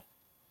natural,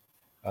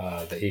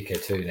 the Ika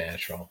 2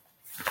 natural.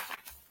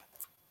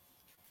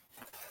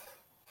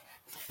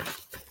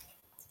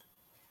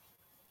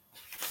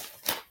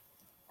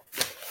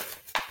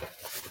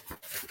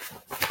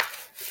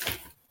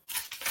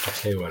 I'll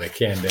tell you what I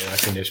can do. I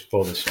can just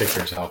pull the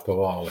stickers off the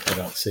wall if I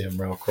don't see them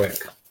real quick.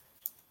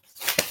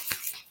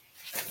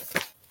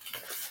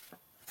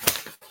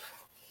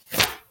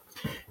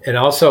 And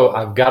also,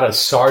 I've got a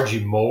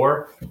Sargie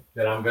Moore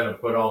that I'm going to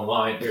put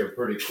online here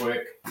pretty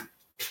quick.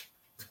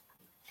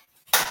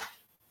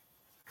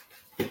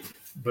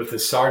 But the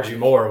Sargie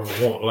Moore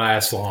won't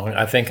last long.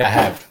 I think I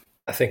have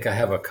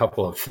a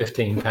couple of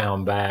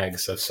 15-pound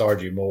bags of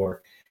Sargie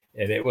Moore,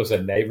 and it was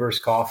a neighbor's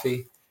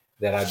coffee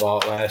that I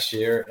bought last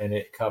year, and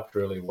it cupped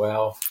really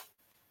well.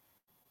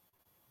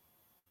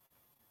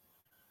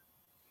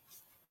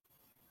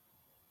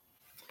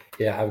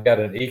 Yeah, I've got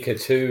an Ika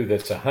 2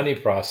 that's a honey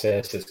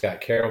process that's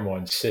got caramel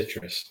and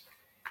citrus.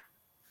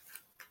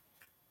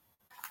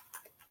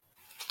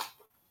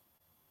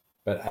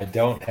 But I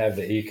don't have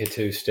the Ika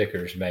 2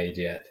 stickers made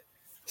yet.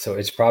 So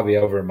it's probably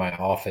over in my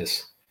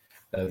office.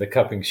 The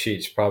cupping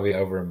sheet's probably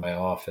over in my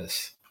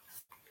office.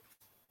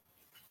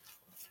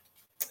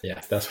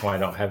 Yeah, that's why I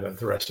don't have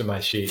the rest of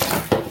my sheets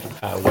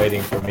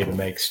waiting for me to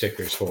make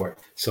stickers for it.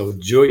 So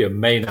Julia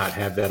may not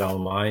have that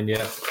online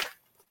yet.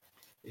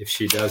 If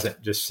she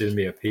doesn't, just send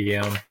me a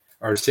PM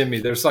or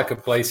there's like a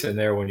place in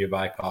there when you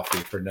buy coffee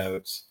for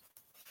notes.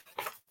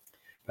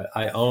 But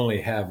I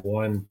only have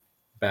 1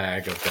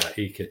 bag of the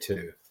Ika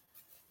 2.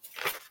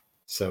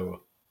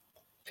 So,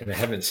 and I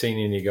haven't seen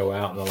any go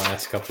out in the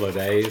last couple of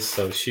days,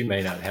 so she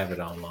may not have it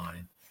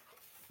online.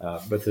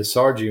 But the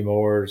Sargie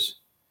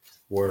Moores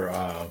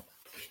were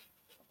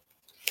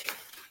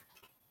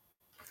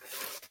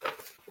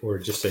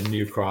just a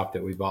new crop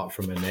that we bought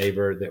from a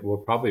neighbor that we'll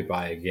probably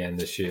buy again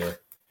this year.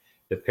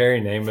 The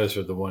Perry Namas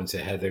are the ones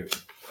that had the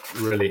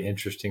really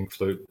interesting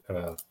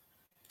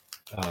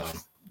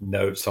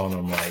notes on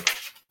them, like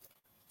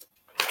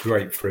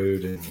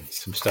grapefruit and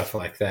some stuff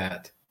like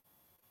that.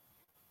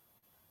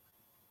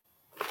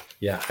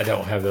 Yeah, I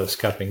don't have those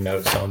cupping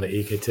notes on the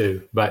Ika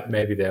 2, but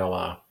maybe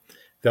they'll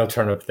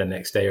turn up the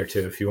next day or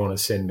two if you want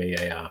to send me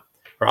or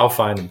I'll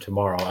find them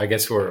tomorrow. I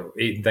guess we're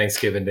eating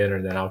Thanksgiving dinner,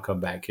 and then I'll come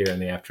back here in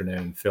the afternoon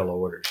and fill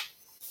orders.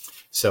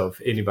 So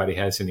if anybody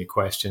has any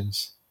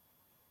questions,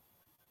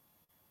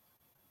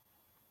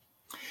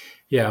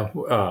 yeah.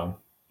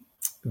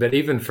 But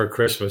even for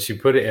Christmas, you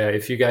put it,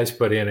 if you guys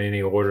put in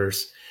any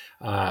orders,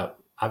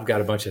 I've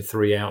got a bunch of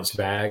 3-ounce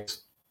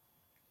bags.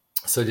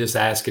 So just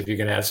ask if you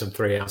can have some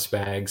 3-ounce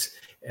bags,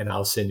 and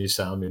I'll send you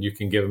some, and you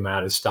can give them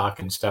out as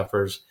stocking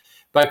stuffers.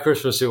 By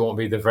Christmas, it won't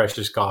be the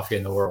freshest coffee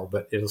in the world,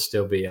 but it'll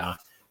still be a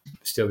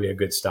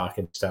good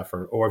stocking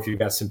stuffer. Or if you've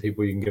got some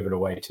people, you can give it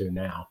away to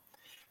now.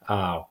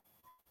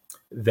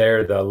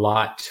 They're the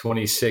Lot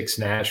 26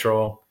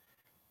 Natural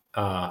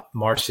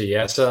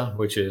Marciesa,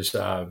 which is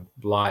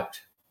Lot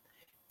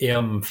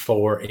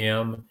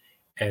M4M,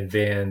 and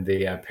then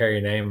the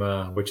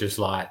Perinema, which is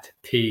Lot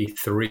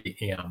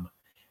P3M.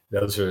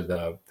 Those are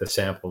the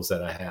samples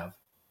that I have.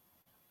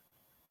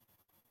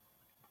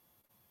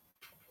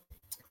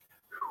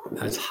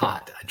 That's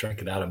hot. I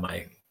drank it out of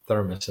my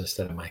thermos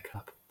instead of my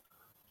cup,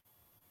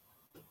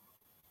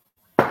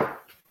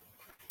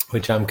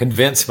 which I'm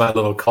convinced my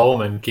little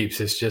Coleman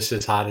keeps us just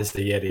as hot as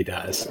the Yeti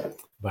does.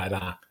 But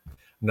I'm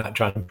not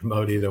trying to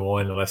promote either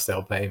one unless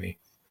they'll pay me.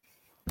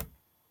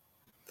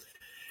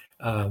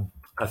 I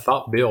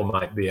thought Bill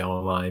might be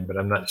online, but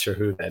I'm not sure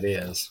who that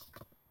is.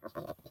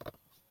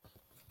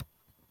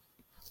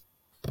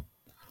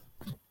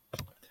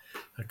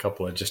 A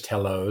couple of just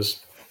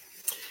hellos.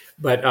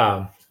 But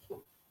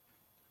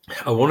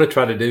I want to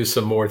try to do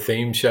some more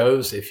theme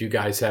shows. If you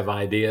guys have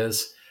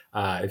ideas,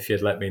 if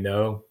you'd let me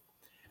know.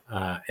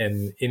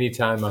 And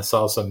anytime I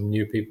saw some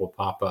new people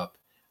pop up,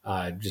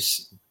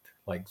 just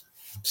like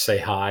say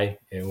hi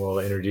and we'll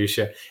introduce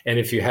you. And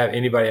if you have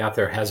anybody out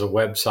there has a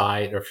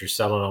website, or if you're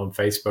selling on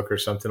Facebook or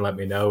something, let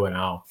me know and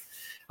I'll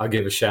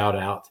give a shout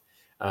out.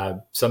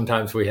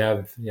 Sometimes we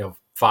have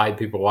 5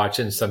 people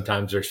watching,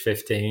 sometimes there's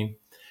 15,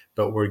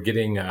 but we're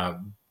getting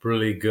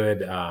really good.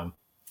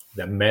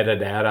 The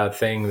metadata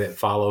thing that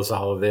follows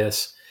all of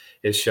this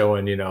is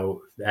showing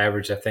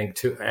average, I think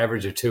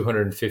average of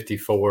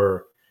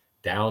 254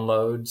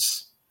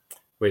 downloads,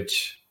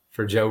 which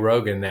for Joe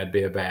Rogan that'd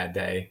be a bad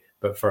day,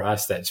 but for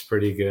us that's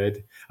pretty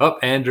good. Oh,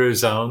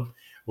 Andrew's on.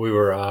 We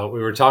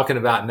were talking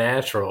about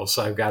natural,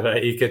 so I've got an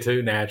Ika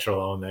 2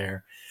 natural on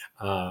there.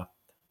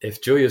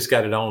 If Julia's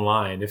got it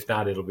online, if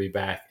not, it'll be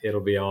back.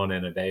 It'll be on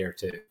in a day or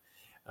two.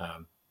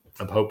 I'm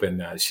hoping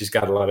she's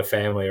got a lot of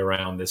family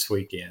around this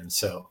weekend,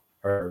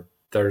 or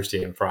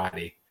Thursday and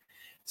Friday.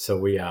 So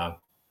we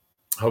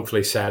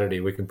hopefully Saturday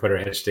we can put our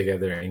heads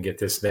together and get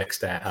this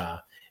next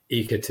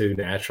Ika 2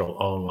 natural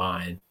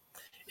online.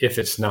 If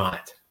it's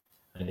not,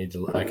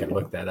 I can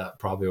look that up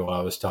probably while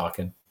I was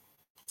talking.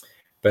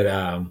 But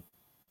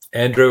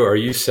Andrew, are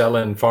you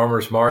selling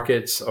farmers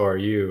markets, or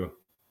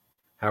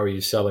how are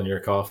you selling your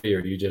coffee, or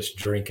are you just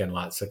drinking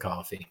lots of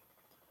coffee?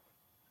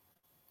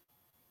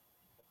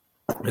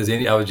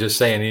 I was just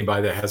saying,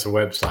 anybody that has a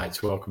website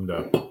is welcome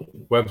to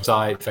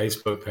website,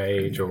 Facebook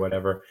page, or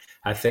whatever.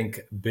 I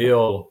think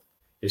Bill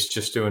is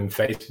just doing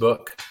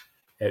Facebook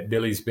at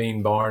Billy's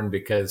Bean Barn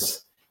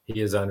because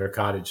he is under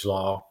cottage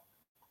law.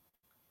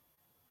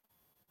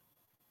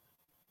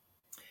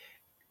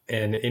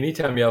 And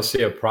anytime y'all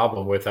see a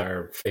problem with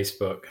our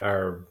Facebook,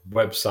 our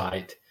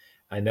website,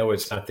 I know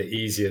it's not the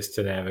easiest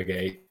to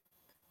navigate,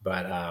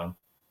 but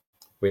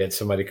we had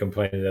somebody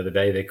complaining the other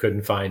day they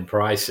couldn't find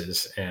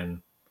prices.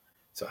 And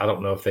so I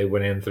don't know if they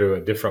went in through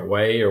a different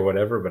way or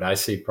whatever, but I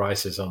see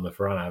prices on the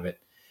front of it.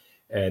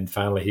 And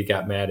finally he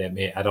got mad at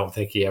me. I don't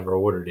think he ever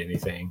ordered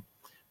anything,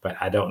 but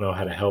I don't know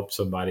how to help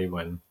somebody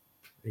when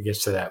it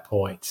gets to that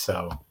point.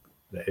 So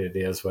it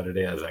is what it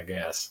is, I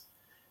guess.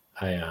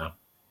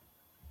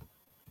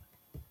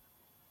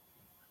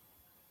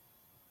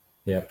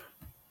 Yep.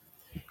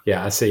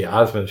 Yeah, I see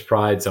Osmond's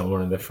Pride's on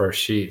one of the first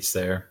sheets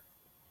there.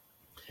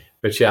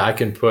 But yeah, I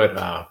can put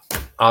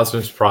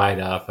Osmond's Pride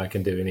up. I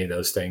can do any of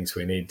those things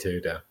we need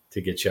to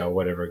get y'all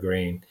whatever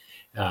green.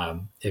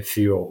 If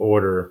you'll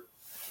order.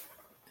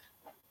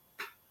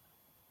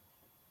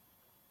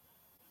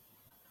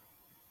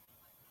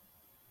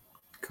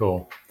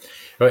 Cool.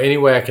 Well, any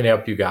way I can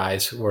help you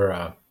guys,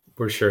 we're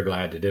sure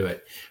glad to do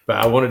it. But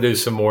I want to do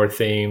some more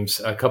themes.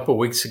 A couple of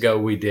weeks ago,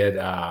 we did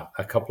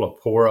a couple of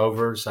pour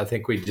overs. I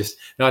think we just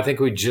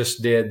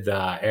did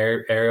the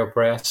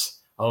AeroPress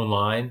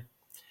online,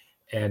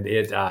 and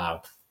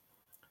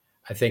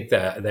I think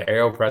the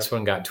AeroPress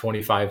one got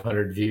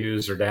 2,500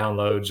 views or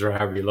downloads, or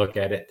however you look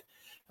at it.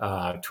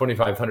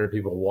 2,500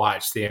 people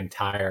watched the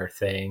entire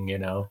thing,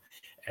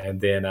 and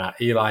then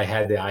Eli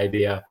had the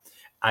idea.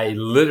 I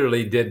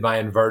literally did my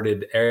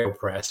inverted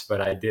AeroPress,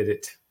 but I did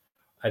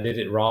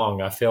it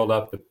wrong. I filled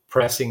up the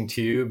pressing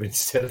tube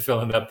instead of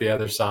filling up the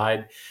other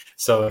side.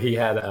 So he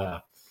had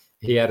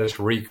us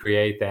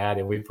recreate that,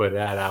 and we put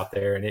that out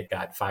there, and it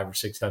got 500 or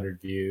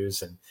 600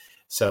 views. And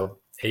So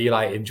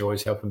Eli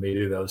enjoys helping me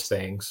do those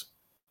things.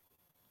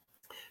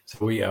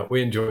 So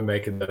we enjoy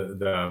making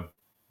the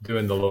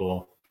doing the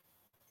little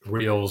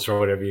reels or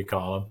whatever you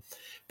call them.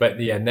 But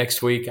yeah,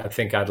 next week I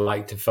think I'd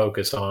like to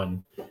focus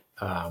on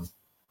um,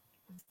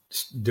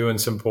 doing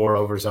some pour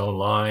overs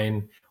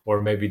online,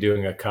 or maybe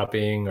doing a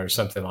cupping or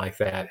something like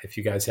that. If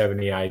you guys have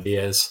any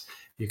ideas,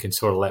 you can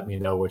sort of let me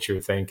know what you're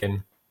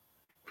thinking.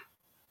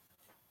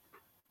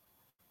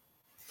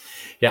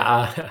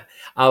 Yeah,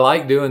 I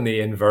like doing the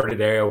inverted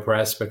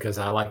AeroPress because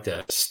I like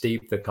to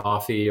steep the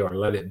coffee or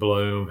let it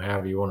bloom,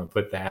 however you want to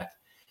put that.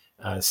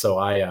 So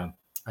I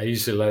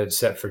usually let it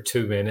set for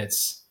 2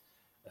 minutes.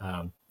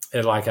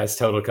 And like I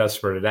told a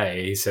customer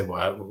today, he said,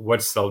 "Well,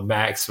 what's the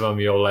maximum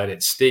you'll let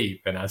it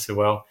steep?" And I said,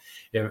 "Well,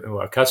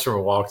 a customer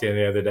walked in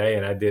the other day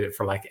and I did it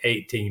for like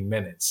 18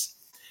 minutes."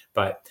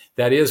 But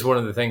that is one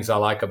of the things I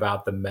like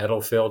about the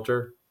metal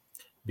filter,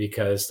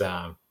 because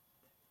the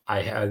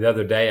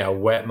other day I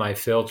wet my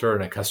filter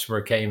and a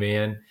customer came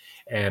in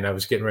and I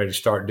was getting ready to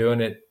start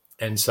doing it.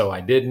 And so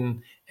I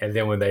didn't. And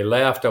then when they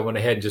left, I went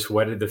ahead and just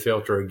wetted the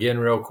filter again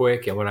real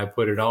quick. And when I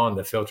put it on,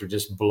 the filter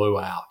just blew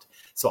out.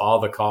 So all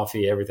the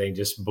coffee, everything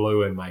just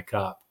blew in my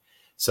cup.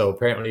 So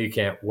apparently you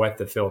can't wet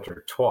the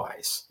filter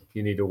twice.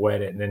 You need to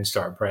wet it and then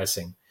start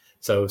pressing.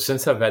 So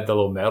since I've had the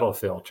little metal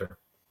filter,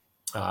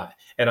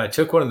 and I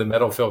took one of the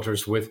metal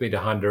filters with me to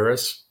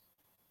Honduras,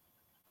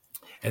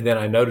 and then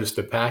I noticed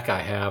the pack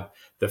I have,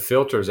 the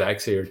filters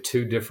actually are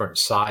two different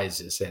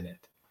sizes in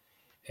it.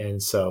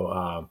 And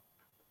so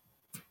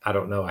I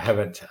don't know. I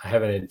haven't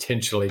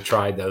intentionally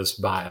tried those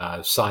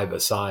by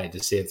side to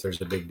see if there's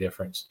a big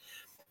difference.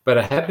 But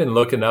I have been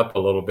looking up a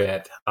little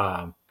bit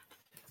on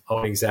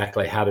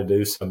exactly how to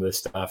do some of this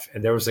stuff.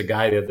 And there was a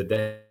guy the other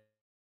day,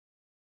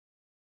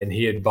 and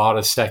he had bought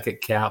a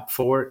second cap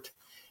for it,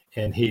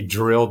 and he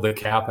drilled the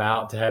cap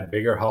out to have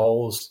bigger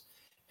holes.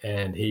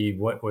 And he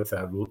went with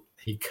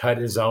he cut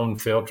his own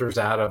filters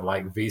out of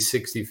like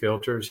V60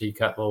 filters. He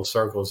cut little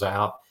circles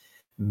out,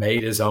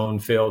 made his own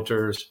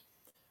filters,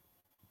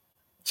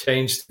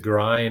 changed the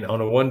grind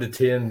on a 1 to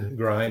 10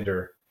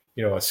 grinder.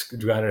 You know, a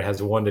grinder that has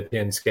a 1 to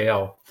 10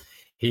 scale.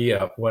 He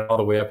went all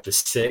the way up to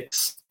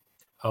 6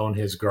 on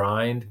his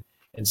grind.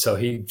 And so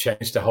he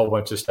changed a whole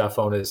bunch of stuff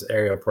on his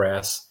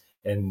AeroPress.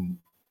 And,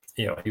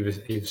 you know, he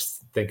was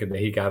thinking that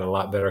he got a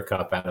lot better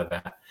cup out of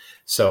that.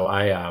 So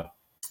I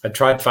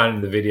tried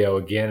finding the video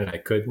again and I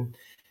couldn't.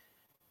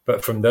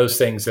 But from those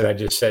things that I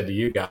just said to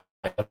you guys,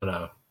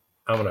 I'm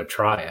gonna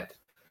try it.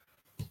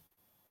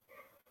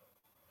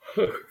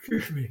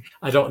 Excuse me.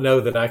 I don't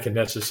know that I can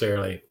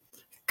necessarily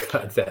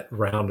cut that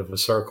round of a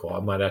circle. I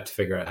might have to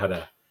figure out how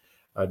to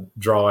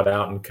draw it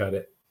out and cut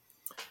it.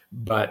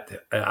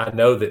 But I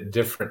know that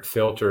different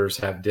filters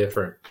have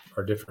different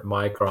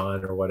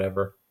micron or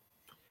whatever.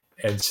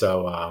 And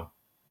so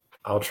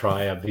I'll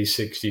try a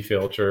V60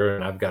 filter,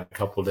 and I've got a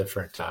couple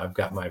different. I've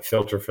got my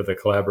filter for the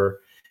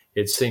Kleber.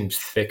 It seems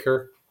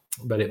thicker,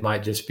 but it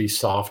might just be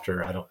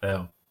softer. I don't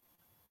know.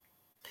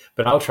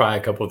 But I'll try a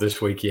couple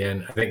this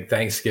weekend. I think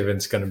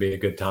Thanksgiving's going to be a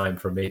good time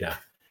for me to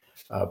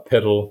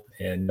piddle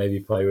and maybe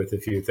play with a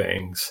few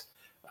things.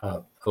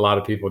 A lot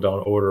of people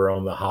don't order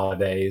on the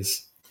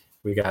holidays.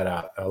 We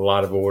got a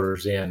lot of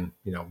orders in,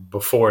 you know,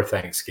 before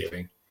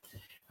Thanksgiving,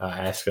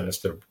 asking us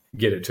to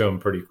get it to them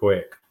pretty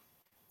quick.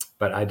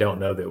 But I don't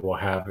know that we'll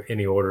have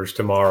any orders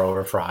tomorrow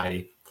or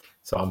Friday.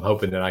 So I'm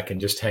hoping that I can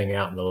just hang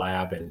out in the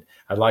lab. And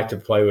I'd like to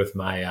play with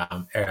my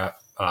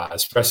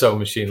espresso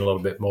machine a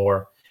little bit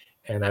more.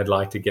 And I'd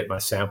like to get my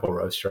sample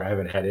roaster. I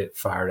haven't had it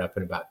fired up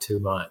in about 2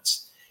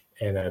 months.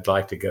 And I'd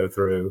like to go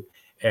through.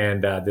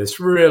 And this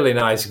really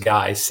nice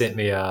guy sent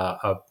me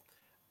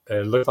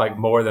it looked like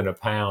more than a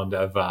pound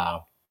of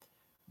a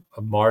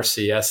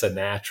Marciesa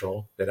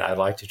Natural that I'd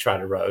like to try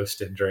to roast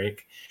and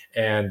drink.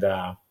 And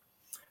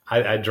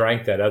I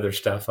drank that other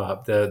stuff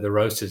up, the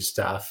roasted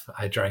stuff.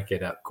 I drank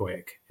it up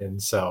quick.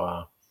 And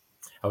so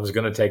I was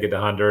going to take it to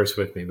Honduras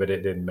with me, but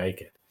it didn't make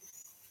it.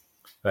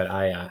 But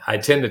I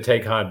tend to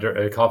take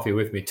coffee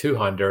with me to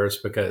Honduras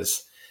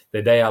because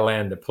the day I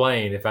land the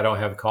plane, if I don't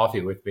have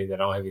coffee with me, then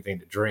I don't have anything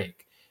to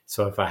drink.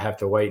 So if I have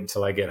to wait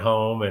until I get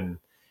home and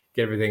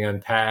get everything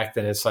unpacked,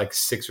 then it's like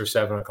 6 or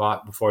 7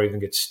 o'clock before I even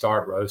get to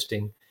start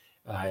roasting.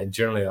 And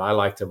generally, I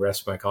like to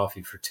rest my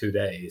coffee for 2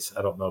 days.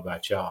 I don't know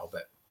about y'all,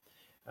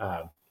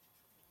 but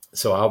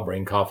so I'll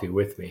bring coffee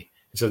with me.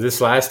 So this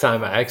last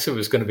time, I actually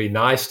was going to be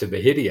nice to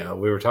Bahidio.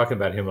 We were talking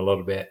about him a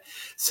little bit.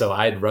 So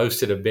I had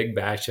roasted a big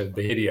batch of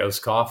Bahidio's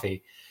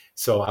coffee.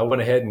 So I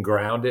went ahead and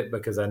ground it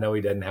because I know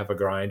he doesn't have a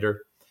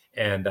grinder.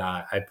 And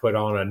I put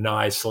on a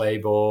nice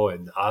label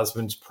and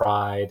Osmond's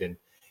Pride. And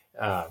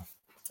I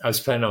was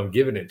planning on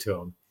giving it to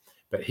him.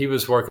 But he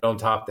was working on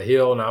top of the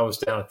hill and I was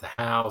down at the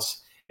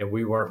house. And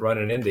we weren't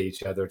running into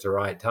each other at the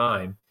right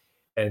time.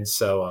 And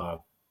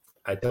so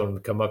I told him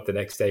to come up the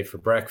next day for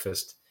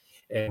breakfast.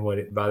 And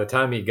by the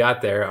time he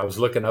got there, I was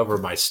looking over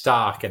my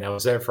stock and I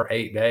was there for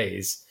 8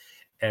 days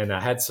and I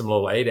had some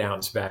little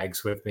 8-ounce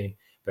bags with me,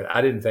 but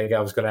I didn't think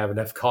I was going to have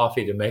enough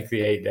coffee to make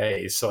the 8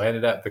 days. So I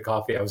ended up the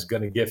coffee I was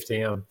going to gift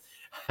him,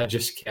 I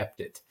just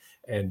kept it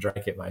and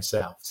drank it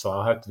myself. So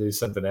I'll have to do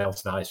something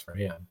else nice for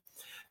him.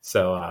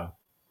 So,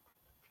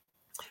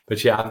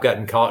 but yeah, I've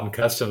gotten caught in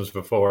customs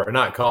before, or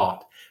not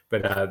caught,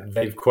 but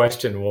they've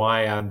questioned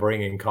why I'm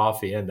bringing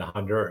coffee into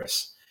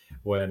Honduras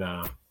when,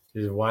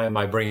 why am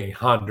I bringing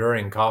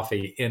Honduran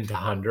coffee into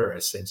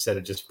Honduras instead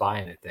of just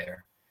buying it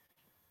there?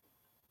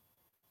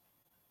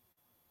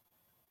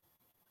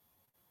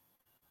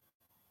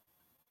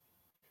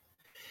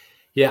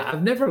 Yeah,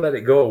 I've never let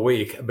it go a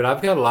week, but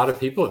I've got a lot of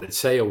people that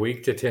say a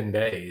week to 10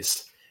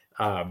 days.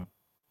 Um,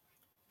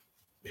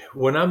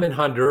 when I'm in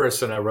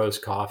Honduras and I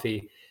roast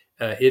coffee,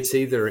 it's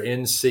either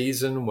in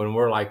season when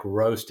we're like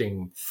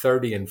roasting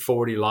 30 and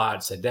 40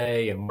 lots a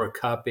day and we're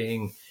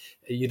cupping.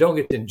 You don't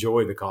get to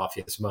enjoy the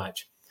coffee as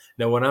much.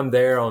 Now, when I'm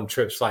there on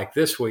trips like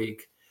this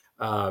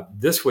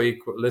last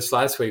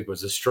week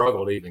was a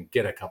struggle to even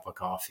get a cup of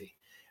coffee.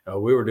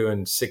 We were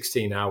doing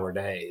 16-hour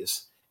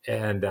days.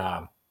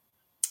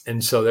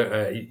 And so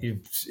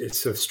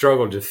it's a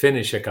struggle to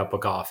finish a cup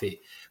of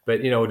coffee.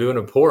 But, doing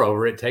a pour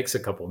over, it takes a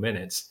couple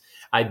minutes.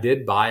 I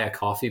did buy a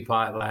coffee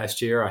pot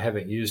last year. I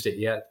haven't used it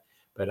yet,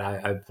 but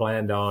I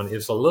planned on,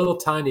 it's a little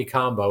tiny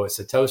combo. It's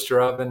a toaster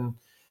oven.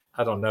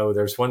 I don't know.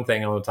 There's one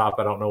thing on the top.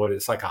 I don't know what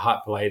it's like, a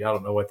hot plate. I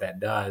don't know what that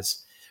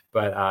does,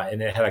 but,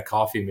 and it had a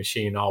coffee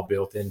machine all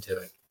built into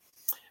it.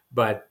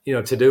 But,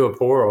 to do a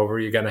pour over,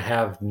 you're going to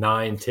have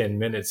 9-10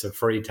 minutes of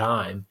free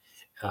time.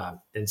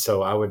 And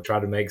so I would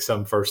try to make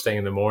some first thing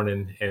in the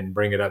morning and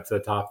bring it up to the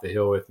top of the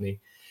hill with me.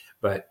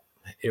 But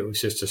it was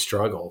just a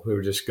struggle. We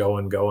were just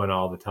going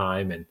all the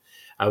time. And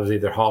I was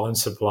either hauling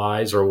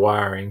supplies or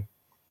wiring,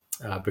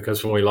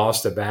 because when we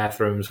lost the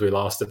bathrooms, we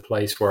lost the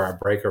place where our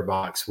breaker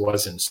box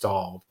was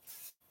installed.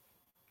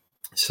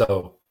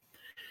 So,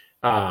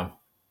 uh,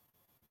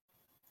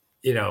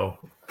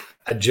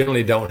 I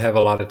generally don't have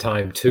a lot of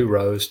time to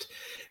roast.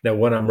 Now,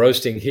 when I'm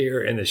roasting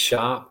here in the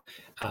shop,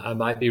 I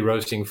might be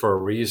roasting for a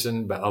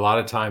reason, but a lot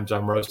of times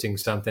I'm roasting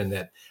something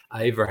that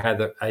I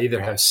either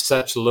have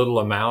such little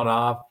amount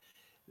of,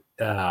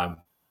 um,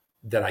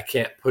 that I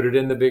can't put it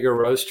in the bigger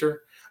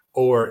roaster,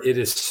 or it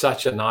is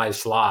such a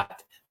nice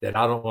lot that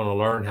I don't want to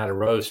learn how to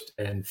roast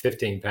in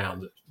 15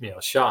 pound,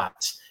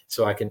 shots.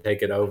 So I can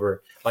take it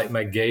over. Like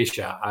my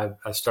geisha,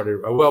 I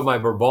started, well, my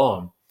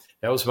bourbon,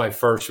 that was my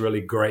first really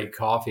great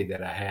coffee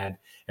that I had.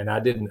 And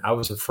I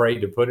was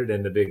afraid to put it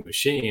in the big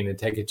machine and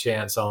take a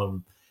chance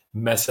on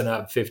messing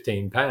up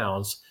 15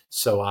 pounds.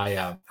 So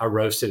I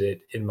roasted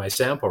it in my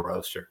sample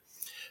roaster.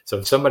 So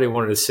if somebody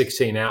wanted a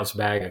 16-ounce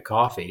bag of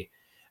coffee,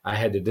 I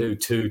had to do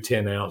two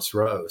 10-ounce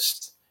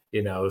roasts,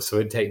 so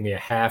it'd take me a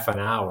half an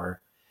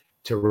hour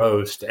to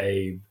roast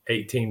a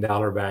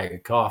 $18 bag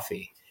of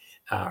coffee,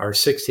 or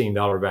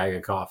 $16 bag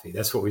of coffee.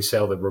 That's what we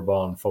sell the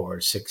Bourbon for,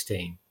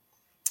 16.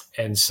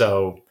 And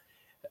so,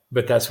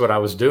 but that's what I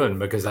was doing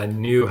because I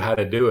knew how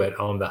to do it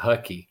on the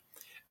Hucky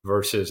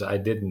versus I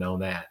didn't know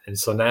that. And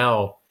so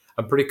now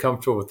I'm pretty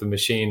comfortable with the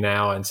machine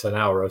now. And so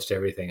now I roast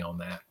everything on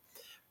that.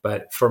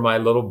 But for my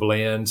little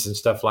blends and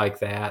stuff like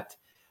that,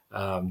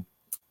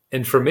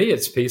 and for me,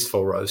 it's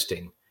peaceful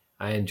roasting.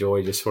 I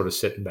enjoy just sort of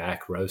sitting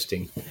back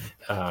roasting.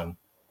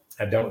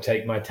 I don't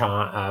take my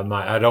time.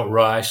 I don't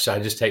rush. I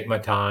just take my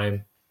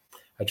time.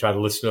 I try to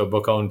listen to a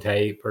book on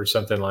tape or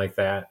something like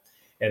that.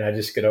 And I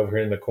just get over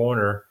here in the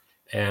corner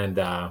and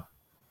I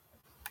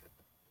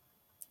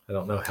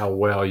don't know how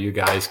well you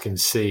guys can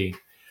see,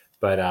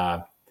 but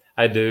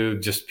I do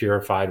just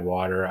purified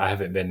water. I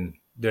haven't been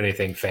doing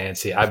anything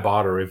fancy. I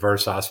bought a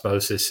reverse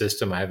osmosis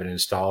system. I haven't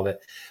installed it,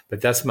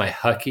 but that's my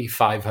Hucky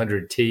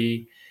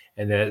 500T.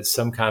 And then it's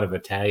some kind of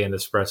Italian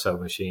espresso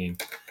machine.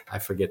 I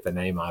forget the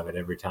name of it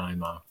every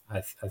time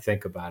I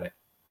think about it.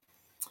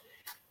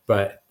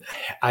 But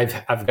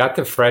I've got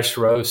the Fresh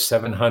Roast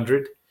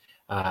 700.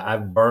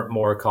 I've burnt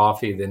more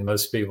coffee than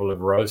most people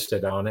have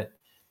roasted on it.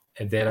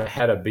 And then I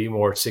had a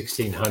Bmore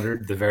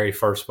 1600, the very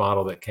first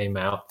model that came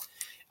out.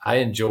 I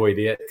enjoyed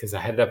it because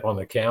I had it up on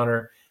the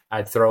counter.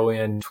 I'd throw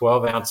in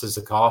 12 ounces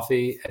of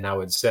coffee and I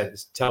would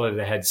tell it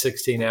had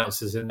 16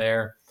 ounces in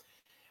there.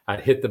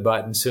 I'd hit the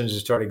button. As soon as it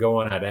started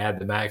going, I'd add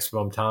the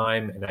maximum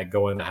time and I'd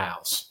go in the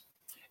house.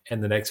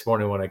 And the next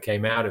morning when I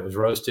came out, it was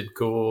roasted,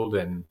 cooled,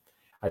 and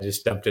I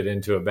just dumped it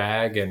into a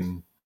bag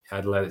and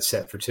I'd let it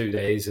set for 2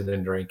 days and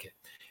then drink it.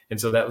 And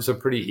so that was a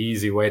pretty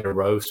easy way to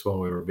roast when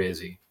we were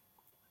busy.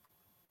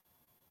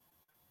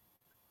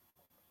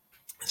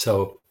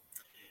 So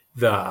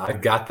I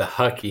got the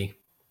Hucky.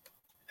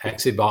 I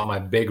actually bought my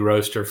big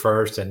roaster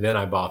first and then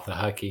I bought the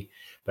Hucky.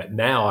 But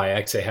now I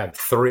actually have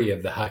 3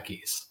 of the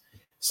Huckies.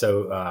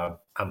 So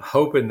I'm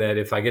hoping that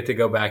if I get to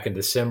go back in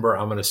December,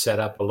 I'm going to set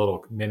up a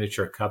little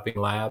miniature cupping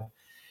lab.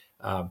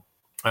 I'm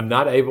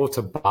not able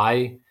to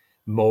buy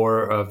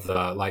more of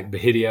the like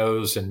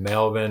Bahidios and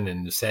Melvin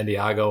and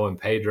Santiago and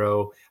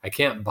Pedro. I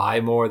can't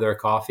buy more of their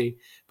coffee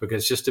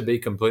because, just to be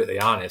completely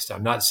honest,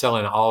 I'm not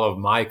selling all of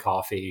my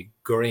coffee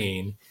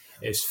green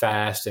as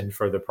fast and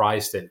for the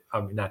price that,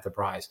 not the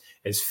price,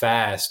 as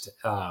fast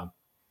that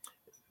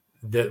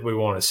we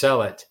want to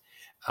sell it.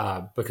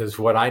 Because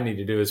what I need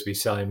to do is be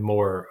selling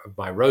more of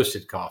my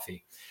roasted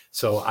coffee.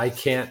 So I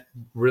can't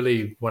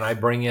really, when I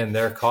bring in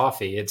their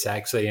coffee, it's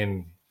actually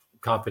in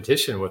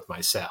competition with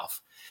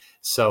myself.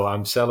 So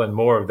I'm selling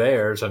more of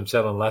theirs, I'm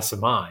selling less of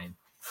mine.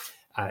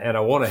 And I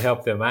want to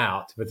help them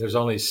out, but there's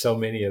only so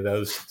many of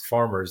those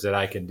farmers that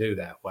I can do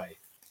that way.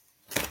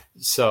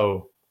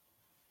 So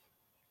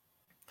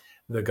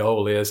the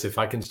goal is if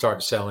I can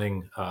start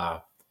selling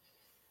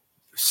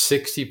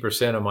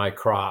 60% of my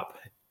crop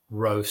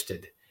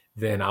roasted,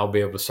 then I'll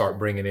be able to start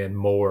bringing in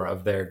more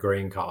of their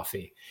green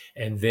coffee.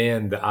 And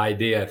then the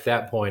idea at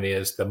that point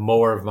is the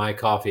more of my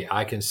coffee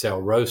I can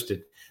sell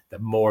roasted, the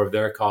more of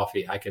their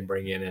coffee I can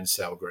bring in and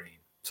sell green.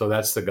 So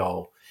that's the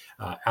goal.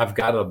 I've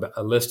got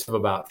a list of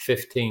about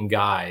 15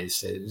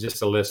 guys,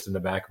 just a list in the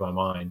back of my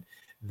mind,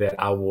 that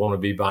I want to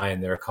be buying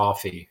their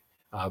coffee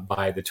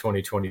by the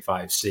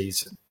 2025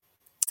 season.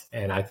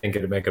 And I think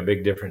it'll make a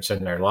big difference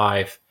in their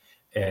life.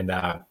 And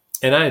I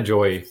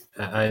enjoy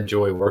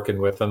working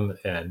with them.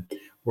 And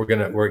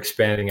we're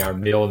expanding our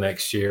mill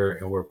next year,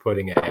 and we're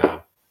putting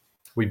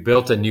we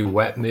built a new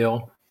wet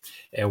mill,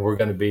 and we're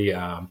going to be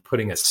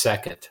putting a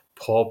second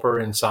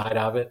pulper inside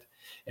of it.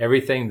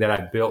 Everything that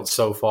I've built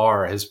so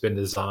far has been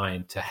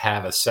designed to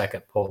have a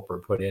second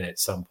pulper put in at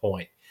some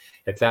point.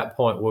 At that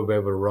point, we'll be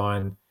able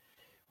to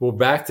we'll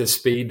back the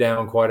speed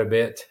down quite a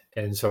bit.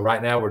 And so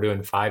right now we're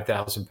doing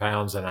 5,000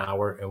 pounds an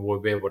hour, and we'll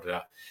be able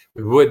to,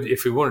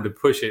 if we wanted to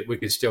push it, we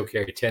could still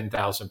carry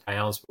 10,000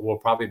 pounds, but we'll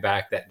probably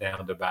back that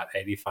down to about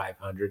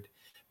 8,500,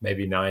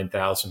 maybe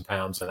 9,000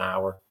 pounds an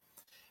hour.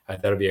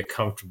 That'll be a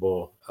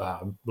comfortable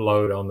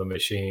load on the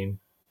machine.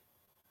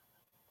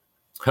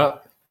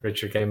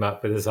 Richard came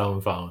up with his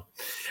own phone.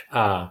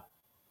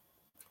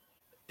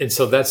 And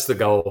so that's the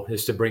goal,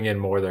 is to bring in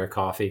more of their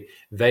coffee.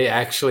 They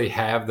actually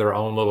have their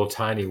own little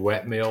tiny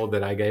wet mill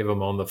that I gave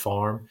them on the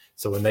farm.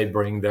 So when they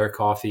bring their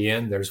coffee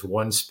in, there's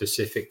one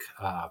specific,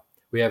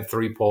 we have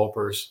 3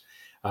 pulpers.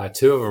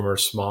 2 of them are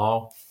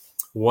small.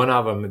 One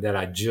of them that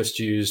I just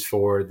used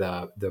for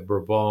the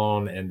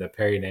Bourbon and the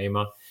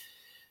Perinema,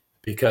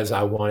 because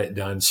I want it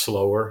done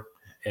slower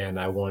and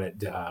I want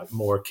it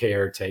more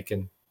care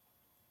taken.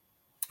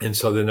 And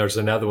so then there's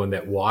another one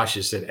that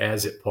washes it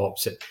as it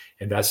pulps it.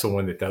 And that's the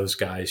one that those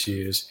guys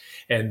use.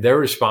 And they're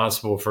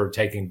responsible for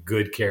taking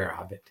good care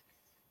of it.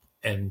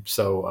 And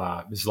so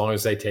as long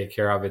as they take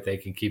care of it, they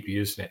can keep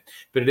using it.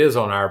 But it is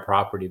on our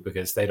property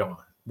because they don't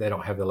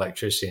have the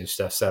electricity and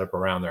stuff set up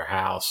around their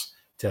house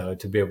to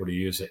be able to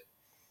use it.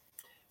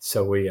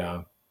 So we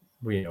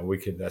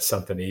could, that's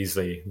something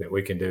easily that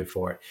we can do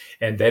for it.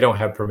 And they don't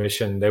have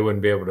permission. They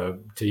wouldn't be able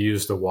to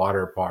use the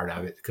water part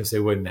of it, because they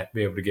wouldn't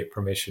be able to get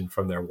permission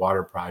from their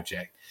water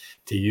project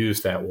to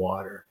use that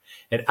water.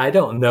 And I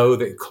don't know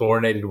that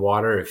chlorinated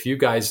water, if you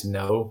guys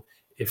know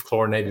if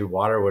chlorinated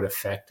water would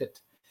affect it,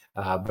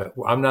 but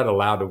I'm not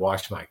allowed to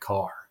wash my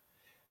car.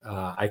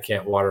 I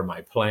can't water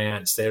my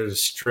plants.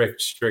 There's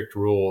strict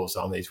rules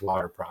on these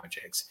water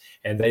projects,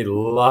 and they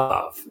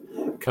love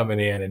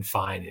coming in and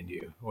fining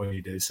you when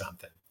you do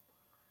something.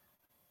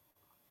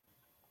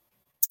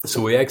 So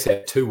we actually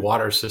have 2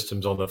 water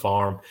systems on the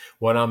farm.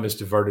 One of them is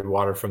diverted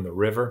water from the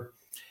river,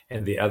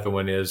 and the other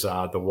one is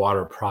the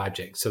water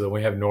project. So that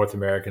when we have North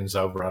Americans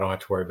over, I don't have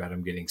to worry about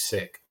them getting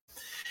sick.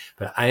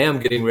 But I am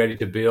getting ready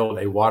to build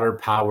a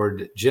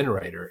water-powered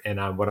generator,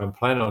 and what I'm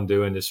planning on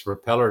doing is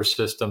repeller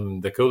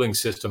system, the cooling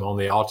system on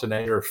the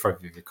alternator for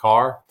the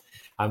car.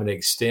 I'm going to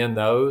extend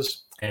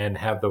those and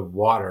have the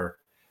water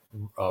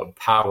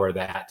power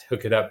that,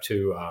 hook it up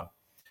to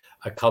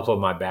a couple of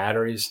my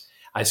batteries.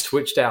 I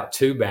switched out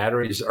 2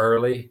 batteries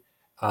early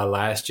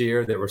last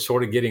year that were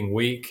sort of getting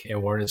weak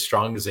and weren't as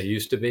strong as they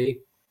used to be.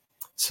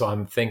 So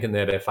I'm thinking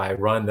that if I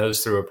run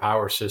those through a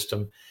power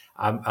system,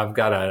 I've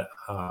got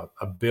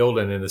a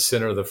building in the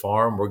center of the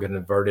farm. We're going to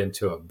convert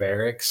into a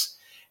barracks.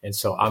 And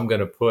so I'm going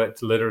to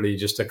put literally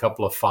just a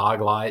couple of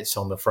fog lights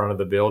on the front of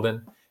the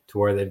building to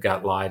where they've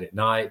got light at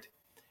night.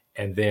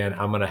 And then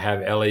I'm going to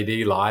have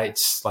LED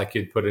lights like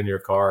you'd put in your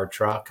car or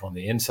truck on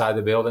the inside of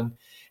the building.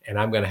 And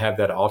I'm going to have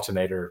that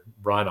alternator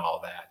run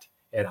all that.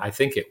 And I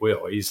think it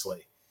will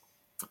easily.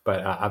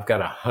 But I've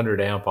got a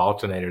 100 amp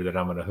alternator that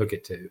I'm going to hook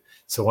it to.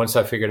 So once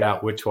I figured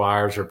out which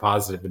wires are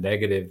positive and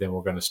negative, then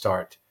we're going to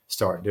start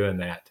doing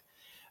that.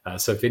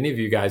 So if any of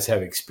you guys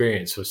have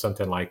experience with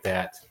something like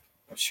that,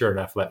 sure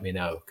enough, let me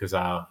know, because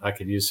I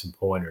could use some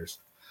pointers.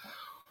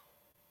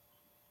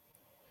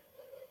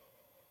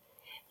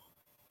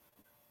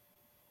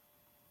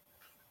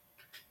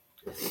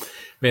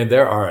 Man,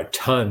 there are a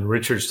ton.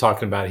 Richard's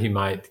talking about he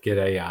might get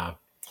a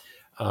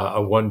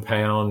 1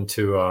 pound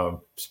to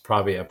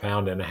probably a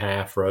pound and a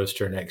half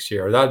roaster next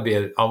year. Or that'd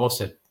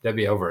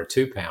be over a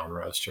 2 pound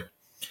roaster.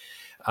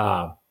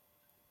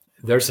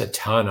 There's a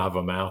ton of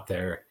them out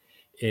there.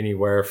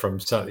 Anywhere from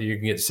you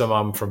can get some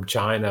of them from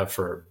China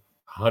for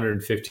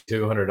 $150,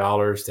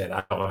 $200 that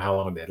I don't know how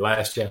long they'd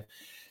last you,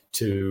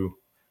 to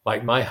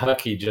like my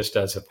Hucky just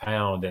does a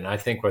pound. And I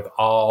think with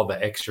all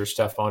the extra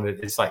stuff on it,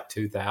 it's like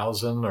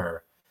 2,000,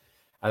 or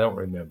I don't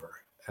remember.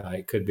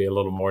 It could be a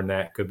little more than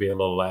that, could be a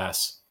little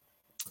less.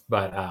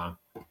 But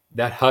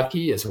that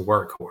Hucky is a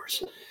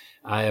workhorse.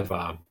 I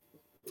have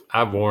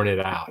I've worn it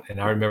out. And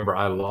I remember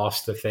I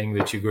lost the thing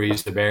that you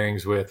grease the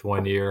bearings with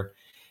one year,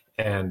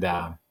 and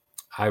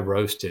I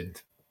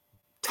roasted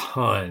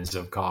tons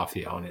of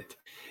coffee on it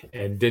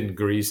and didn't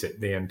grease it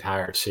the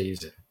entire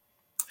season,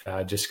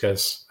 just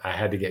because I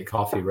had to get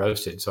coffee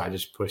roasted. So I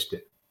just pushed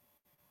it,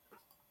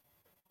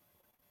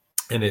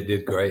 and it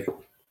did great.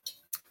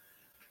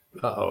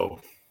 Uh-oh,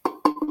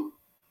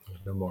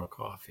 there's no more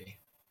coffee.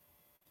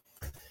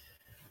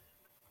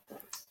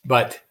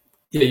 But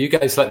yeah, you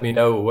guys let me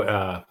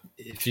know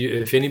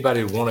if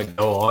anybody would want to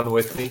go on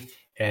with me,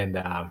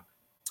 and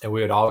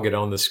we would all get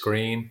on the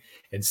screen,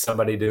 and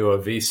somebody do a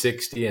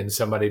V60 and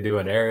somebody do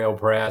an aerial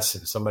press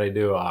and somebody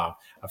do a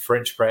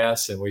French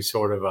press, and we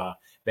sort of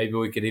maybe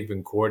we could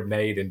even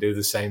coordinate and do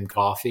the same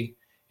coffee,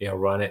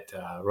 run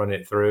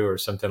it through or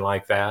something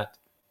like that.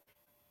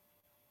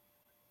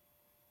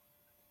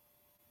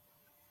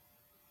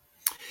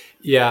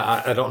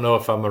 Yeah, I don't know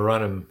if I'm gonna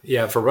run them.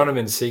 Yeah, if I run them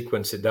in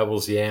sequence, it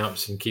doubles the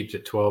amps and keeps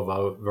it 12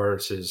 volt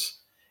versus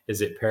is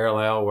it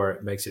parallel where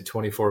it makes it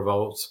 24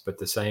 volts, but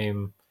the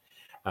same.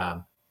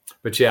 Um,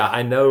 but yeah,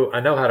 I know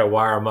how to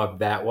wire them up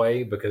that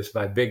way because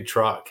my big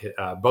truck,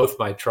 both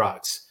my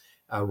trucks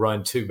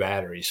run two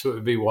batteries, so it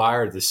would be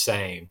wired the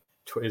same.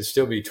 It'd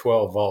still be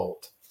 12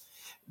 volt,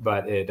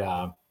 but it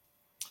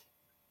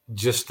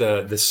just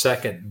the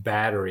second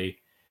battery,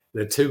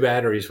 the two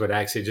batteries would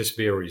actually just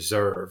be a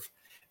reserve.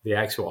 The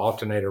actual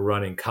alternator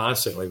running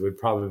constantly would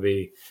probably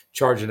be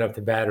charging up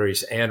the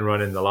batteries and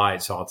running the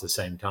lights all at the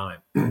same time.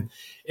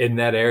 In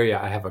that area,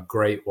 I have a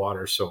great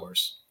water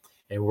source,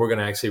 and we're going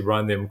to actually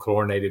run them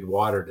chlorinated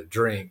water to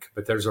drink.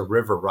 But there's a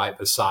river right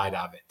beside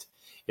of it.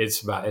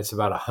 It's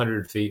about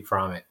 100 feet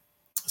from it.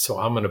 So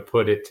I'm going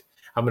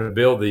to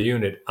build the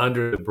unit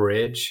under the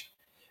bridge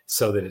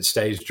so that it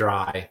stays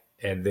dry,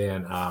 and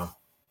then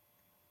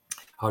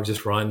I'll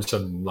just run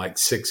some like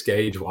 6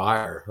 gauge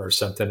wire or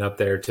something up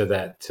there to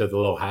the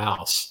little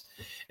house,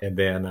 and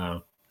then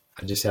I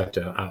just have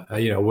to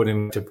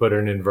wouldn't have to put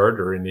an inverter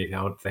or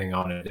anything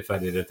on it if I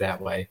did it that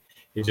way.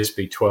 It'd just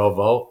be 12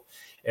 volt,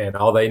 and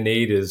all they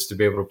need is to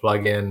be able to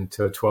plug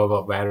into a 12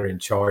 volt battery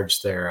and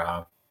charge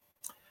their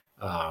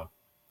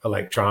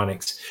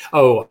electronics.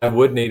 Oh, I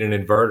would need an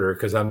inverter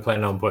because I'm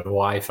planning on putting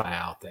Wi-Fi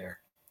out there.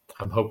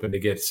 I'm hoping to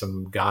get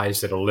some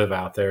guys that'll live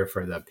out there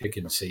for the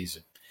picking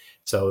season.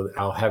 So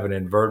I'll have an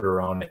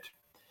inverter on it,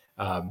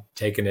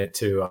 taking it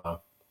to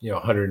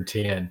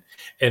 110,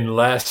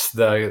 unless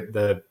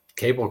the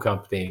cable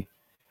company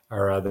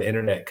or the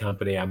internet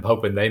company, I'm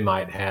hoping they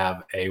might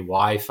have a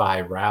Wi-Fi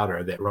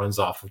router that runs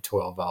off of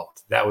 12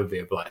 volt. That would be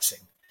a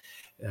blessing,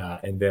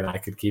 and then I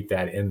could keep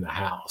that in the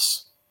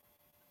house.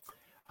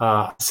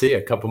 See,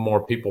 a couple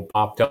more people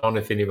popped on.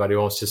 If anybody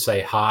wants to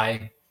say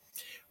hi.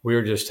 We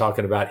were just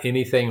talking about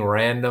anything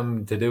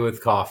random to do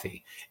with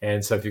coffee.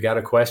 And so if you got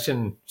a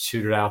question,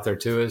 shoot it out there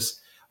to us,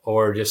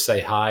 or just say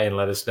hi and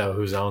let us know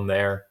who's on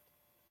there.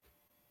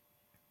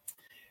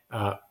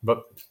 But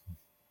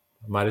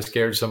I might have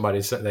scared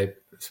somebody.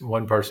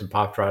 One person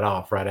popped right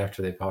off right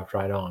after they popped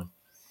right on.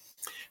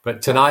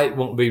 But tonight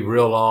won't be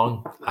real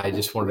long. I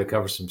just wanted to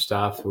cover some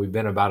stuff. We've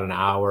been about an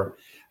hour.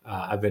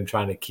 I've been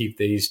trying to keep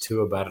these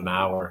to about an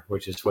hour,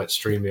 which is what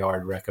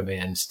StreamYard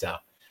recommends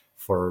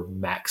for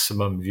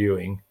maximum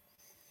viewing.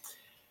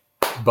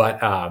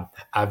 But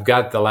I've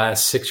got the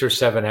last 6 or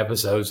 7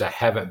 episodes I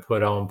haven't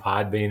put on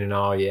Podbean and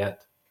all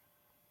yet.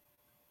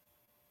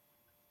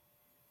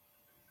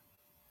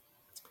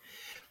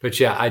 But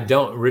yeah,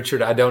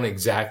 Richard, I don't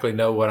exactly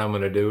know what I'm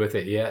going to do with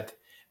it yet,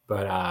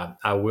 but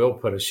I will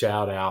put a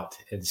shout out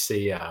and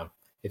see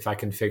if I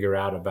can figure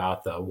out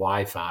about the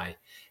Wi-Fi,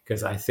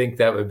 because I think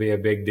that would be a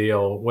big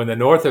deal. When the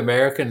North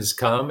Americans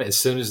come, as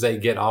soon as they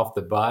get off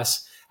the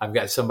bus, I've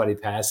got somebody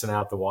passing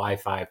out the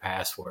Wi-Fi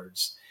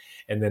passwords.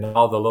 And then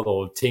all the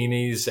little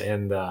teenies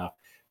and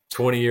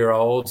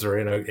 20-year-olds are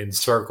in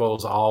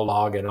circles, all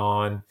logging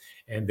on.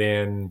 And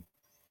then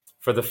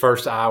for the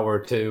first hour or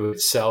two,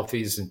 it's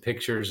selfies and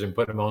pictures and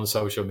putting them on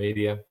social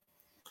media.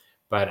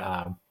 But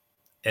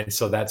and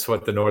so that's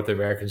what the North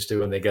Americans do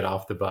when they get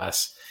off the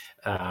bus.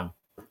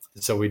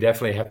 So we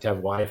definitely have to have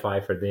Wi-Fi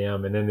for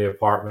them. And in the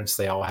apartments,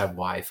 they all have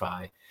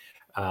Wi-Fi.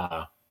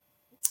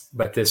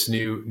 But this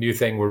new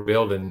thing we're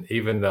building,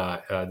 even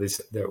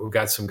we've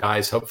got some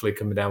guys hopefully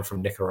coming down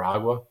from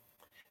Nicaragua.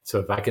 So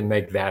if I can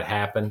make that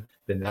happen,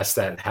 then that's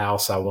that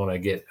house I want to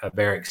get a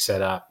barracks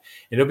set up.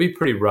 And it'll be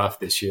pretty rough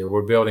this year.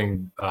 We're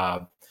building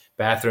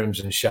bathrooms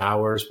and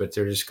showers, but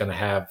they're just going to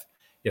have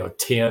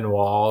tin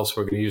walls.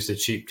 We're going to use the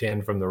cheap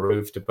tin from the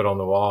roof to put on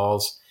the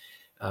walls.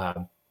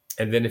 And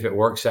then if it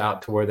works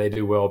out to where they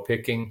do well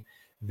picking,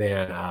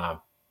 then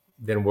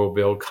we'll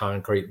build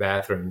concrete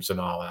bathrooms and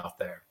all out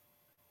there.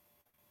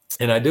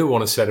 And I do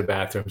want a set of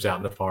bathrooms out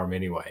in the farm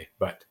anyway,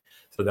 but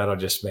so that'll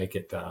just make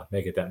it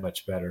that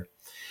much better.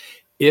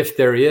 If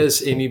there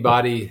is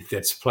anybody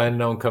that's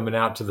planning on coming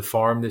out to the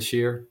farm this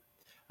year,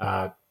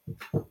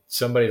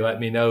 somebody let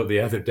me know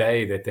the other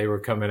day that they were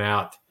coming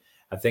out.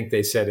 I think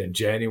they said in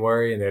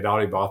January, and they'd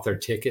already bought their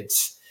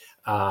tickets,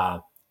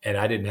 and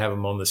I didn't have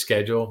them on the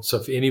schedule.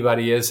 So if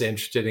anybody is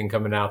interested in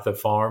coming out to the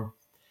farm,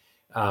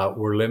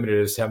 We're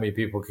limited as to how many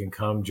people can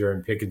come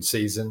during picking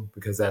season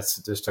because that's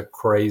just a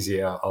crazy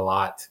a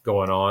lot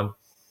going on.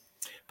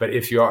 But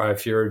if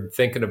you're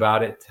thinking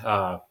about it,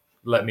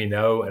 let me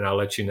know, and I'll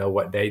let you know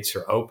what dates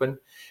are open.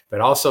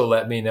 But also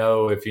let me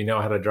know if you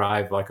know how to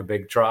drive like a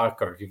big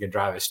truck, or if you can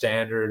drive a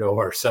standard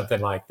or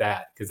something like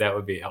that, because that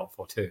would be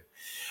helpful too.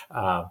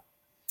 Uh,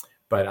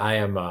 but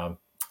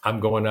I'm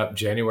going up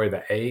January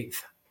the 8th.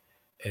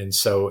 And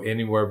so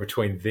anywhere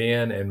between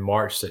then and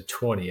March the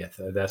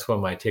 20th, that's when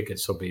my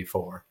tickets will be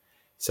for.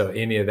 So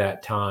any of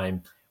that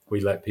time, we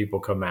let people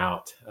come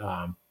out.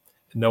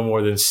 No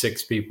more than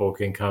 6 people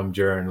can come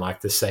during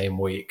like the same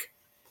week,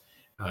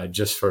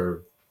 just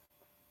for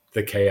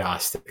the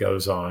chaos that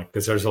goes on.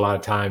 Because there's a lot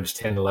of times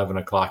 10, 11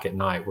 o'clock at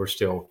night, we're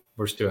still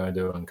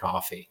doing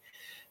coffee.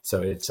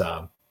 So it's,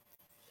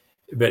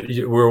 but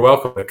we're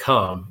welcome to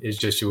come. It's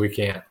just we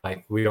can't,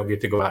 like, we don't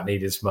get to go out and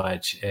eat as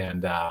much.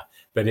 And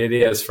but it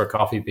is, for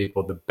coffee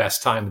people, the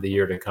best time of the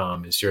year to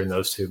come is during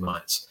those 2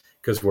 months,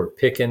 because we're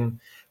picking,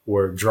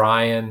 we're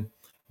drying,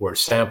 we're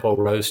sample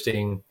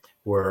roasting.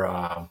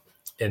 We're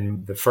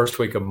in the first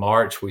week of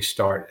March, we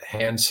start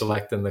hand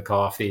selecting the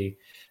coffee.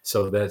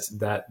 So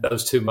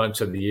those 2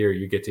 months of the year,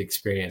 you get to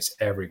experience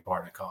every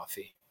part of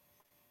coffee.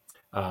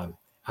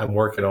 I'm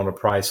working on a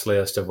price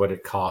list of what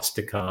it costs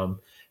to come.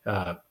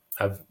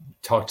 I've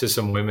talked to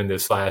some women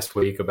this last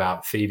week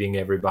about feeding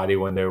everybody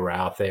when they were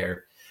out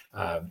there.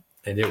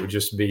 And it would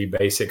just be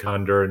basic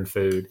Honduran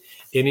food.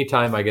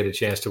 Anytime I get a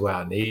chance to go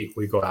out and eat,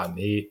 we go out and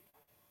eat.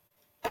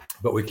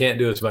 But we can't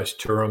do as much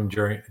tourism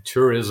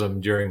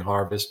during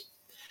harvest.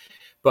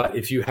 But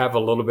if you have a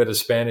little bit of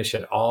Spanish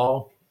at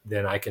all,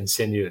 then I can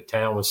send you to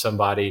town with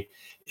somebody.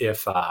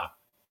 If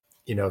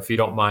if you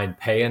don't mind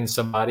paying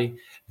somebody,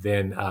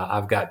 then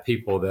I've got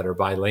people that are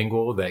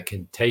bilingual that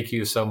can take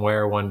you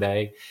somewhere one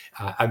day.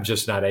 I'm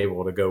just not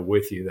able to go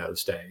with you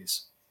those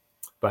days.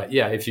 But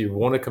yeah, if you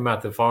want to come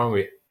out to the farm,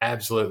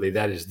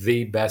 that is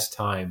the best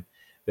time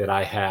that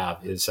I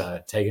have, is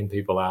taking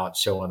people out,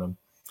 showing them.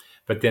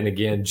 But then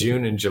again,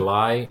 June and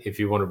July, if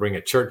you want to bring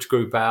a church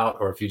group out,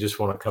 or if you just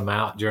want to come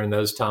out during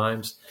those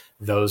times,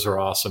 those are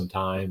awesome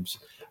times.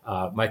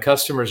 My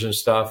customers and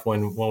stuff,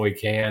 when we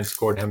can,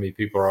 according to how many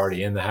people are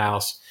already in the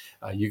house,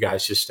 you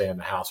guys just stay in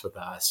the house with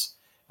us.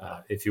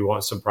 If you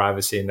want some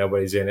privacy and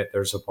nobody's in it,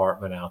 there's an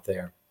apartment out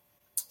there.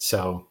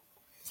 So,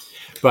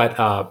 but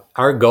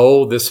our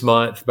goal this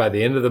month, by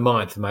the end of the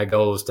month, my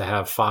goal is to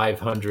have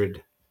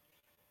 500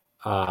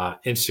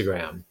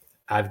 Instagram.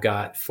 I've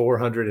got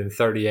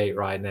 438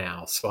 right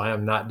now, so I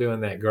am not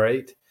doing that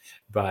great,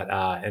 but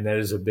and that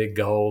is a big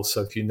goal.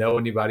 So if you know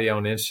anybody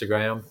on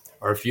Instagram,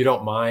 or if you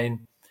don't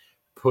mind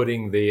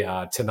putting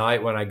the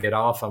tonight when I get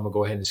off, I'm gonna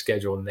go ahead and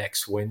schedule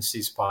next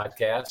Wednesday's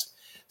podcast.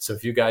 So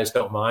if you guys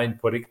don't mind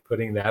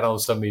putting that on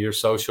some of your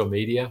social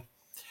media,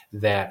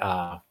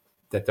 that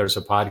there's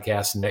a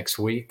podcast next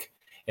week,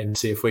 and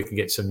see if we can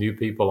get some new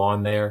people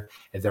on there.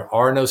 If there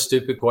are no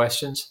stupid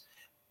questions,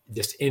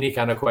 just any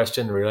kind of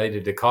question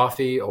related to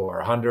coffee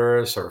or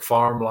Honduras or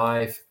farm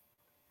life,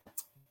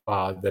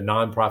 the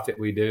nonprofit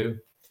we do.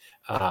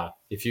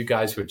 If you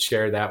guys would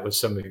share that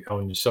with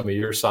on some of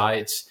your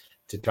sites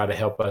to try to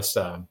help us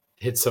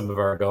hit some of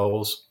our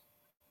goals.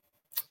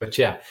 But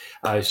yeah,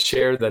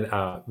 share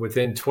that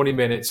within 20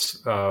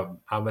 minutes, I'm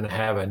going to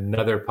have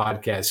another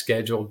podcast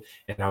scheduled,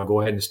 and I'll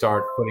go ahead and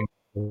start putting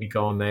a link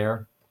on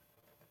there.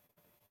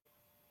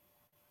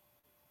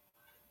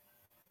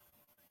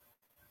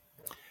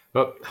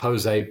 Oh,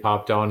 Jose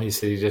popped on. He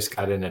said he just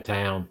got into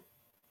town,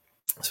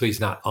 so he's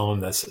not on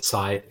the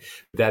site.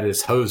 That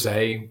is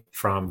Jose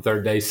from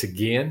Third Day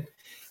Seguin.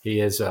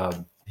 He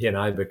and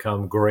I have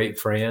become great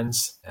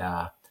friends.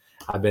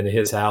 I've been to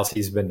his house.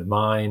 He's been to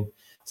mine.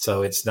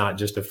 So it's not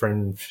just a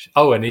friend.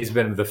 Oh, and he's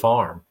been to the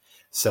farm.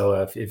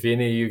 So if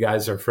any of you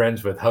guys are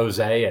friends with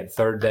Jose at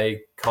Third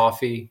Day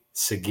Coffee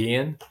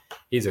Seguin,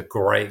 he's a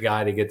great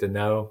guy to get to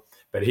know.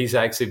 But he's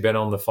actually been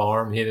on the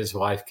farm. He and his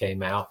wife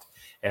came out,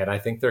 and I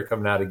think they're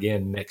coming out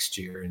again next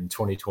year in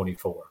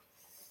 2024.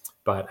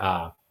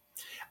 But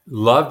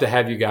love to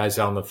have you guys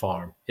on the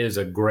farm. It is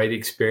a great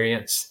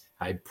experience.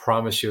 I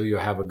promise you'll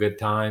have a good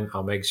time.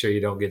 I'll make sure you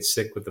don't get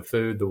sick with the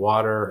food, the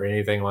water, or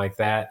anything like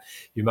that.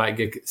 You might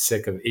get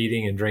sick of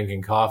eating and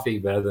drinking coffee,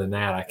 but other than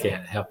that, I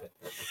can't help it.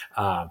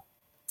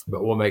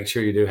 But we'll make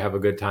sure you do have a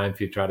good time if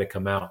you try to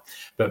come out.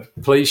 But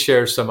please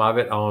share some of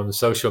it on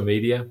social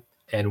media,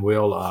 and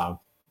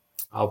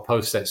I'll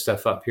post that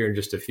stuff up here in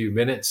just a few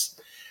minutes.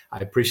 I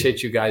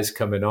appreciate you guys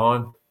coming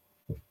on.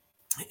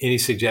 Any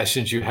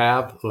suggestions you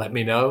have, let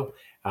me know.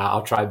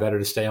 I'll try better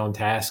to stay on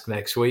task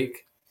next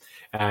week.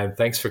 And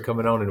thanks for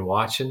coming on and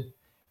watching.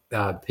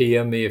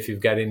 PM me if you've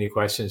got any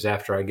questions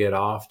after I get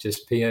off.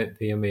 Just PM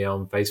me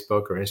on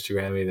Facebook or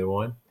Instagram, either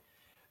one.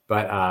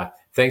 But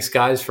thanks,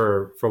 guys,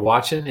 for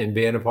watching and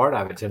being a part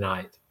of it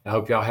tonight. I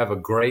hope y'all have a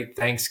great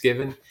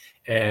Thanksgiving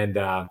and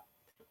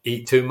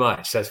eat too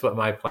much. That's what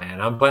my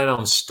plan. I'm planning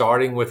on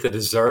starting with the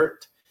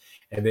dessert,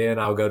 and then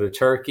I'll go to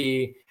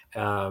turkey,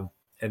 and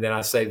then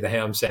I save the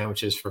ham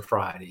sandwiches for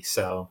Friday.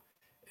 So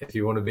if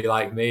you want to be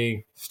like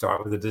me,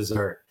 start with the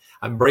dessert.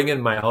 I'm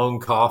bringing my own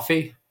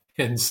coffee.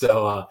 And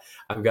so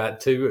I've got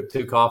two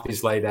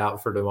coffees laid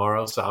out for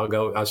tomorrow. So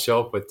I'll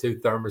show up with 2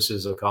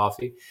 thermoses of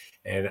coffee,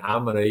 and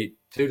I'm going to eat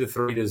 2 to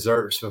 3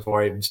 desserts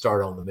before I even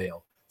start on the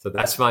meal. So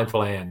that's my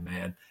plan,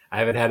 man. I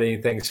haven't had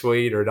anything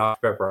sweet or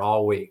Dr. Pepper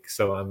all week,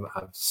 so I'm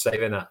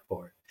saving up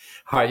for it.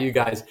 All right, you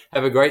guys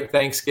have a great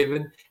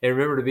Thanksgiving, and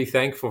remember to be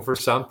thankful for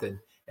something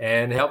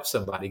and help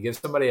somebody. Give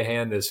somebody a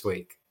hand this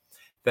week.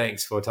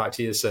 Thanks. We'll talk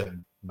to you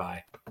soon.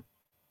 Bye.